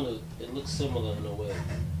looks similar. It looks similar in a way.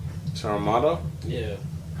 Armada? Yeah.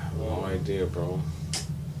 No idea, bro.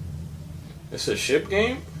 It's a ship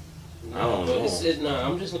game? I don't know.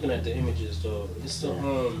 I'm just looking at the images though. It's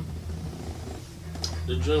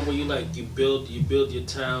the joint where you build your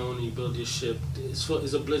town, you build your ship. It's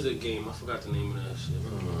a Blizzard game. I forgot the name of that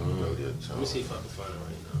shit. Let me see if I can find it right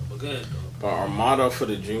now. But go ahead, though. But Armada for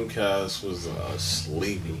the Dreamcast was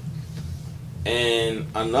sleepy. And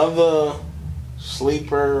another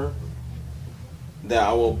sleeper that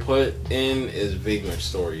I will put in is Vagrant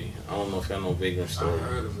Story. I don't know if y'all know Vagrant Story. I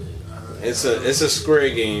heard of it. It's a Square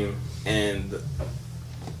game, and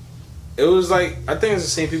it was like, I think it's the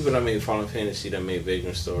same people that made Final Fantasy that made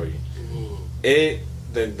Vagrant Story.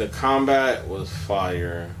 The combat was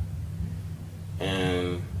fire,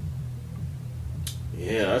 and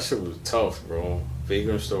yeah, that shit was tough, bro.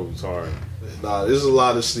 Vagrant Story was hard. Nah, there's a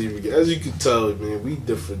lot of sleeper games. As you can tell, man, we a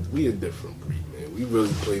different breed, man. We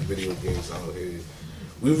really play video games out here.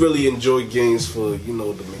 We really enjoy games for,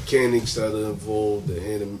 the mechanics that are involved,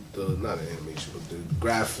 not the animation, but the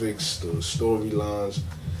graphics, the storylines.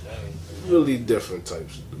 Really different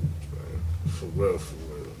types of dudes, man. For real.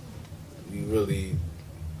 We really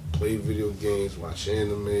play video games, watch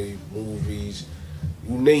anime, movies,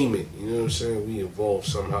 you name it. You know what I'm saying? We involved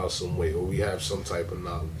somehow, some way, or we have some type of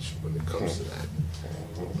knowledge when it comes to that.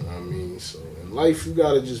 You know what I mean? So in life, you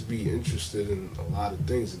gotta just be interested in a lot of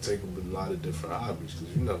things and take up a lot of different hobbies,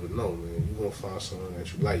 because you never know, man. You gonna find something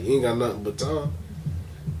that you like. You ain't got nothing but time.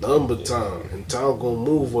 Nothing but time. And time gonna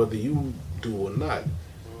move whether you do or not.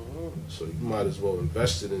 So you might as well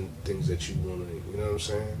invest it in things that you want to, you know what I'm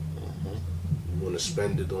saying? You want to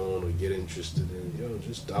spend it on or get interested in.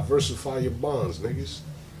 Just diversify your bonds, niggas.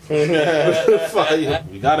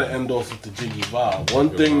 We got to end off with the jiggy vibe. One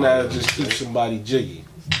thing that just keeps somebody jiggy.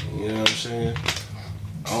 You know what I'm saying?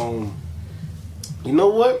 You know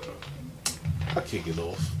what? I'll kick it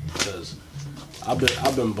off because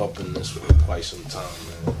I've been bumping this for quite some time,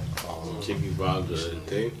 man. Jiggy Vibe of the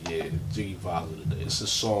Day? Yeah, Jiggy Vibe of the Day. It's a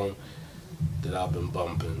song that I've been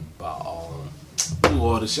bumping by new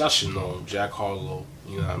artists. Y'all should know him, Jack Harlow.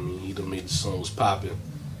 You know what I mean? He done made the songs poppin'.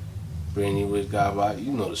 Brand new with guy by,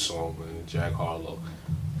 you know the song, man, Jack Harlow.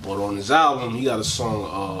 But on his album, he got a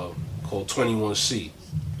song called 21C.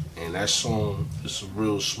 And that song is a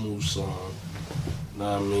real smooth song. You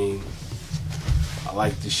know what I mean? I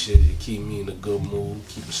like this shit. It keep me in a good mood,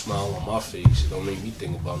 keep a smile on my face. It don't make me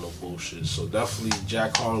think about no bullshit. So definitely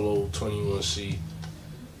Jack Harlow, 21C.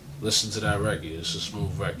 Listen to that record. It's a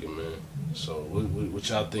smooth record, man. So what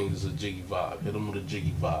y'all think is a jiggy vibe? Hit them with a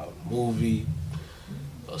jiggy vibe. Movie,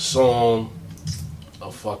 a song, a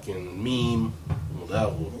fucking meme,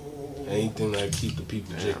 whatever. Anything that keep the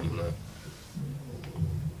people jiggy, man.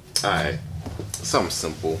 Alright. Something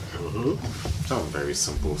simple. Something very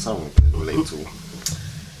simple. Something we can relate to.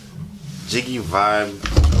 Jiggy vibe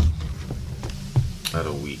of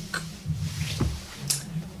the week.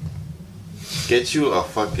 Get you a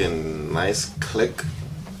fucking nice click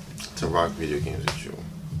to rock video games with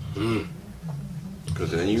you.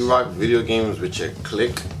 Because when you rock video games with your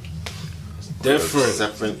click, different.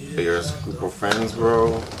 Separate for your group of friends,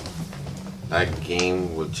 bro. that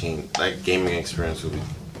game would change. That gaming experience would be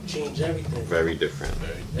Change everything. very different.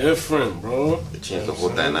 Different, bro. It changed the whole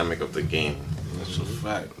dynamic of the game. That's a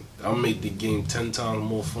fact. I'll make the game 10 times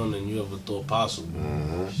more fun than you ever thought possible.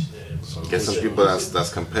 Get some people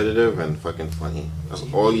that's competitive and fucking funny. That's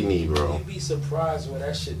all you need, bro. You'd be surprised where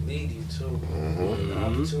that shit lead you to. The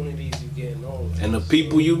opportunities you getting on. And the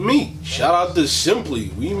people you meet. Shout out to Simply.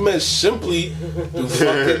 We met Simply through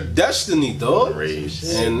fucking Destiny, dog.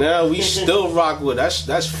 Raids. And now we still rock with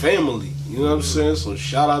that's family. You know what I'm saying? So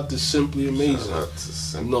shout out to Simply Amazing. Shout out to You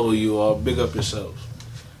Simply. know who you are. Big up yourselves.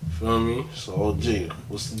 Feel me? So OG,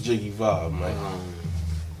 what's the jiggy vibe, man?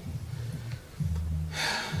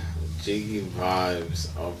 Jiggy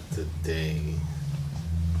vibes of the day.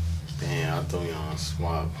 Damn, I threw you on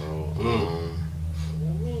spot, bro. I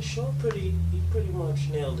mean, Shaw he pretty much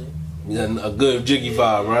nailed it. Yeah, a good jiggy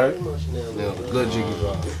vibe, right? Pretty much nailed Yeah, it. a good jiggy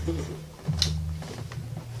vibe.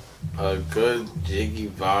 A good jiggy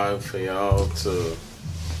vibe for y'all to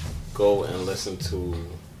go and listen to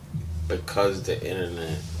Because the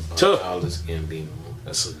Internet by Tuh. Childish Gambino.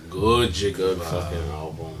 That's a good jiggy Good vibe. fucking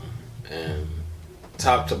album. And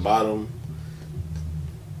top to bottom,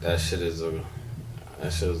 that shit is a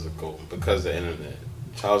goal. Because the Internet.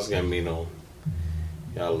 Childish Gambino,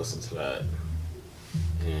 y'all listen to that.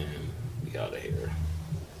 And we out of here.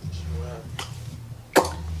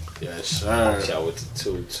 Yes, sir. Shout out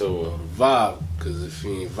to 2-2. Vibe, cause if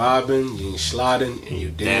you ain't vibing, you ain't sliding, and you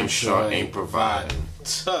damn sure ain't providing.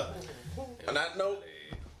 Tuh. On that note.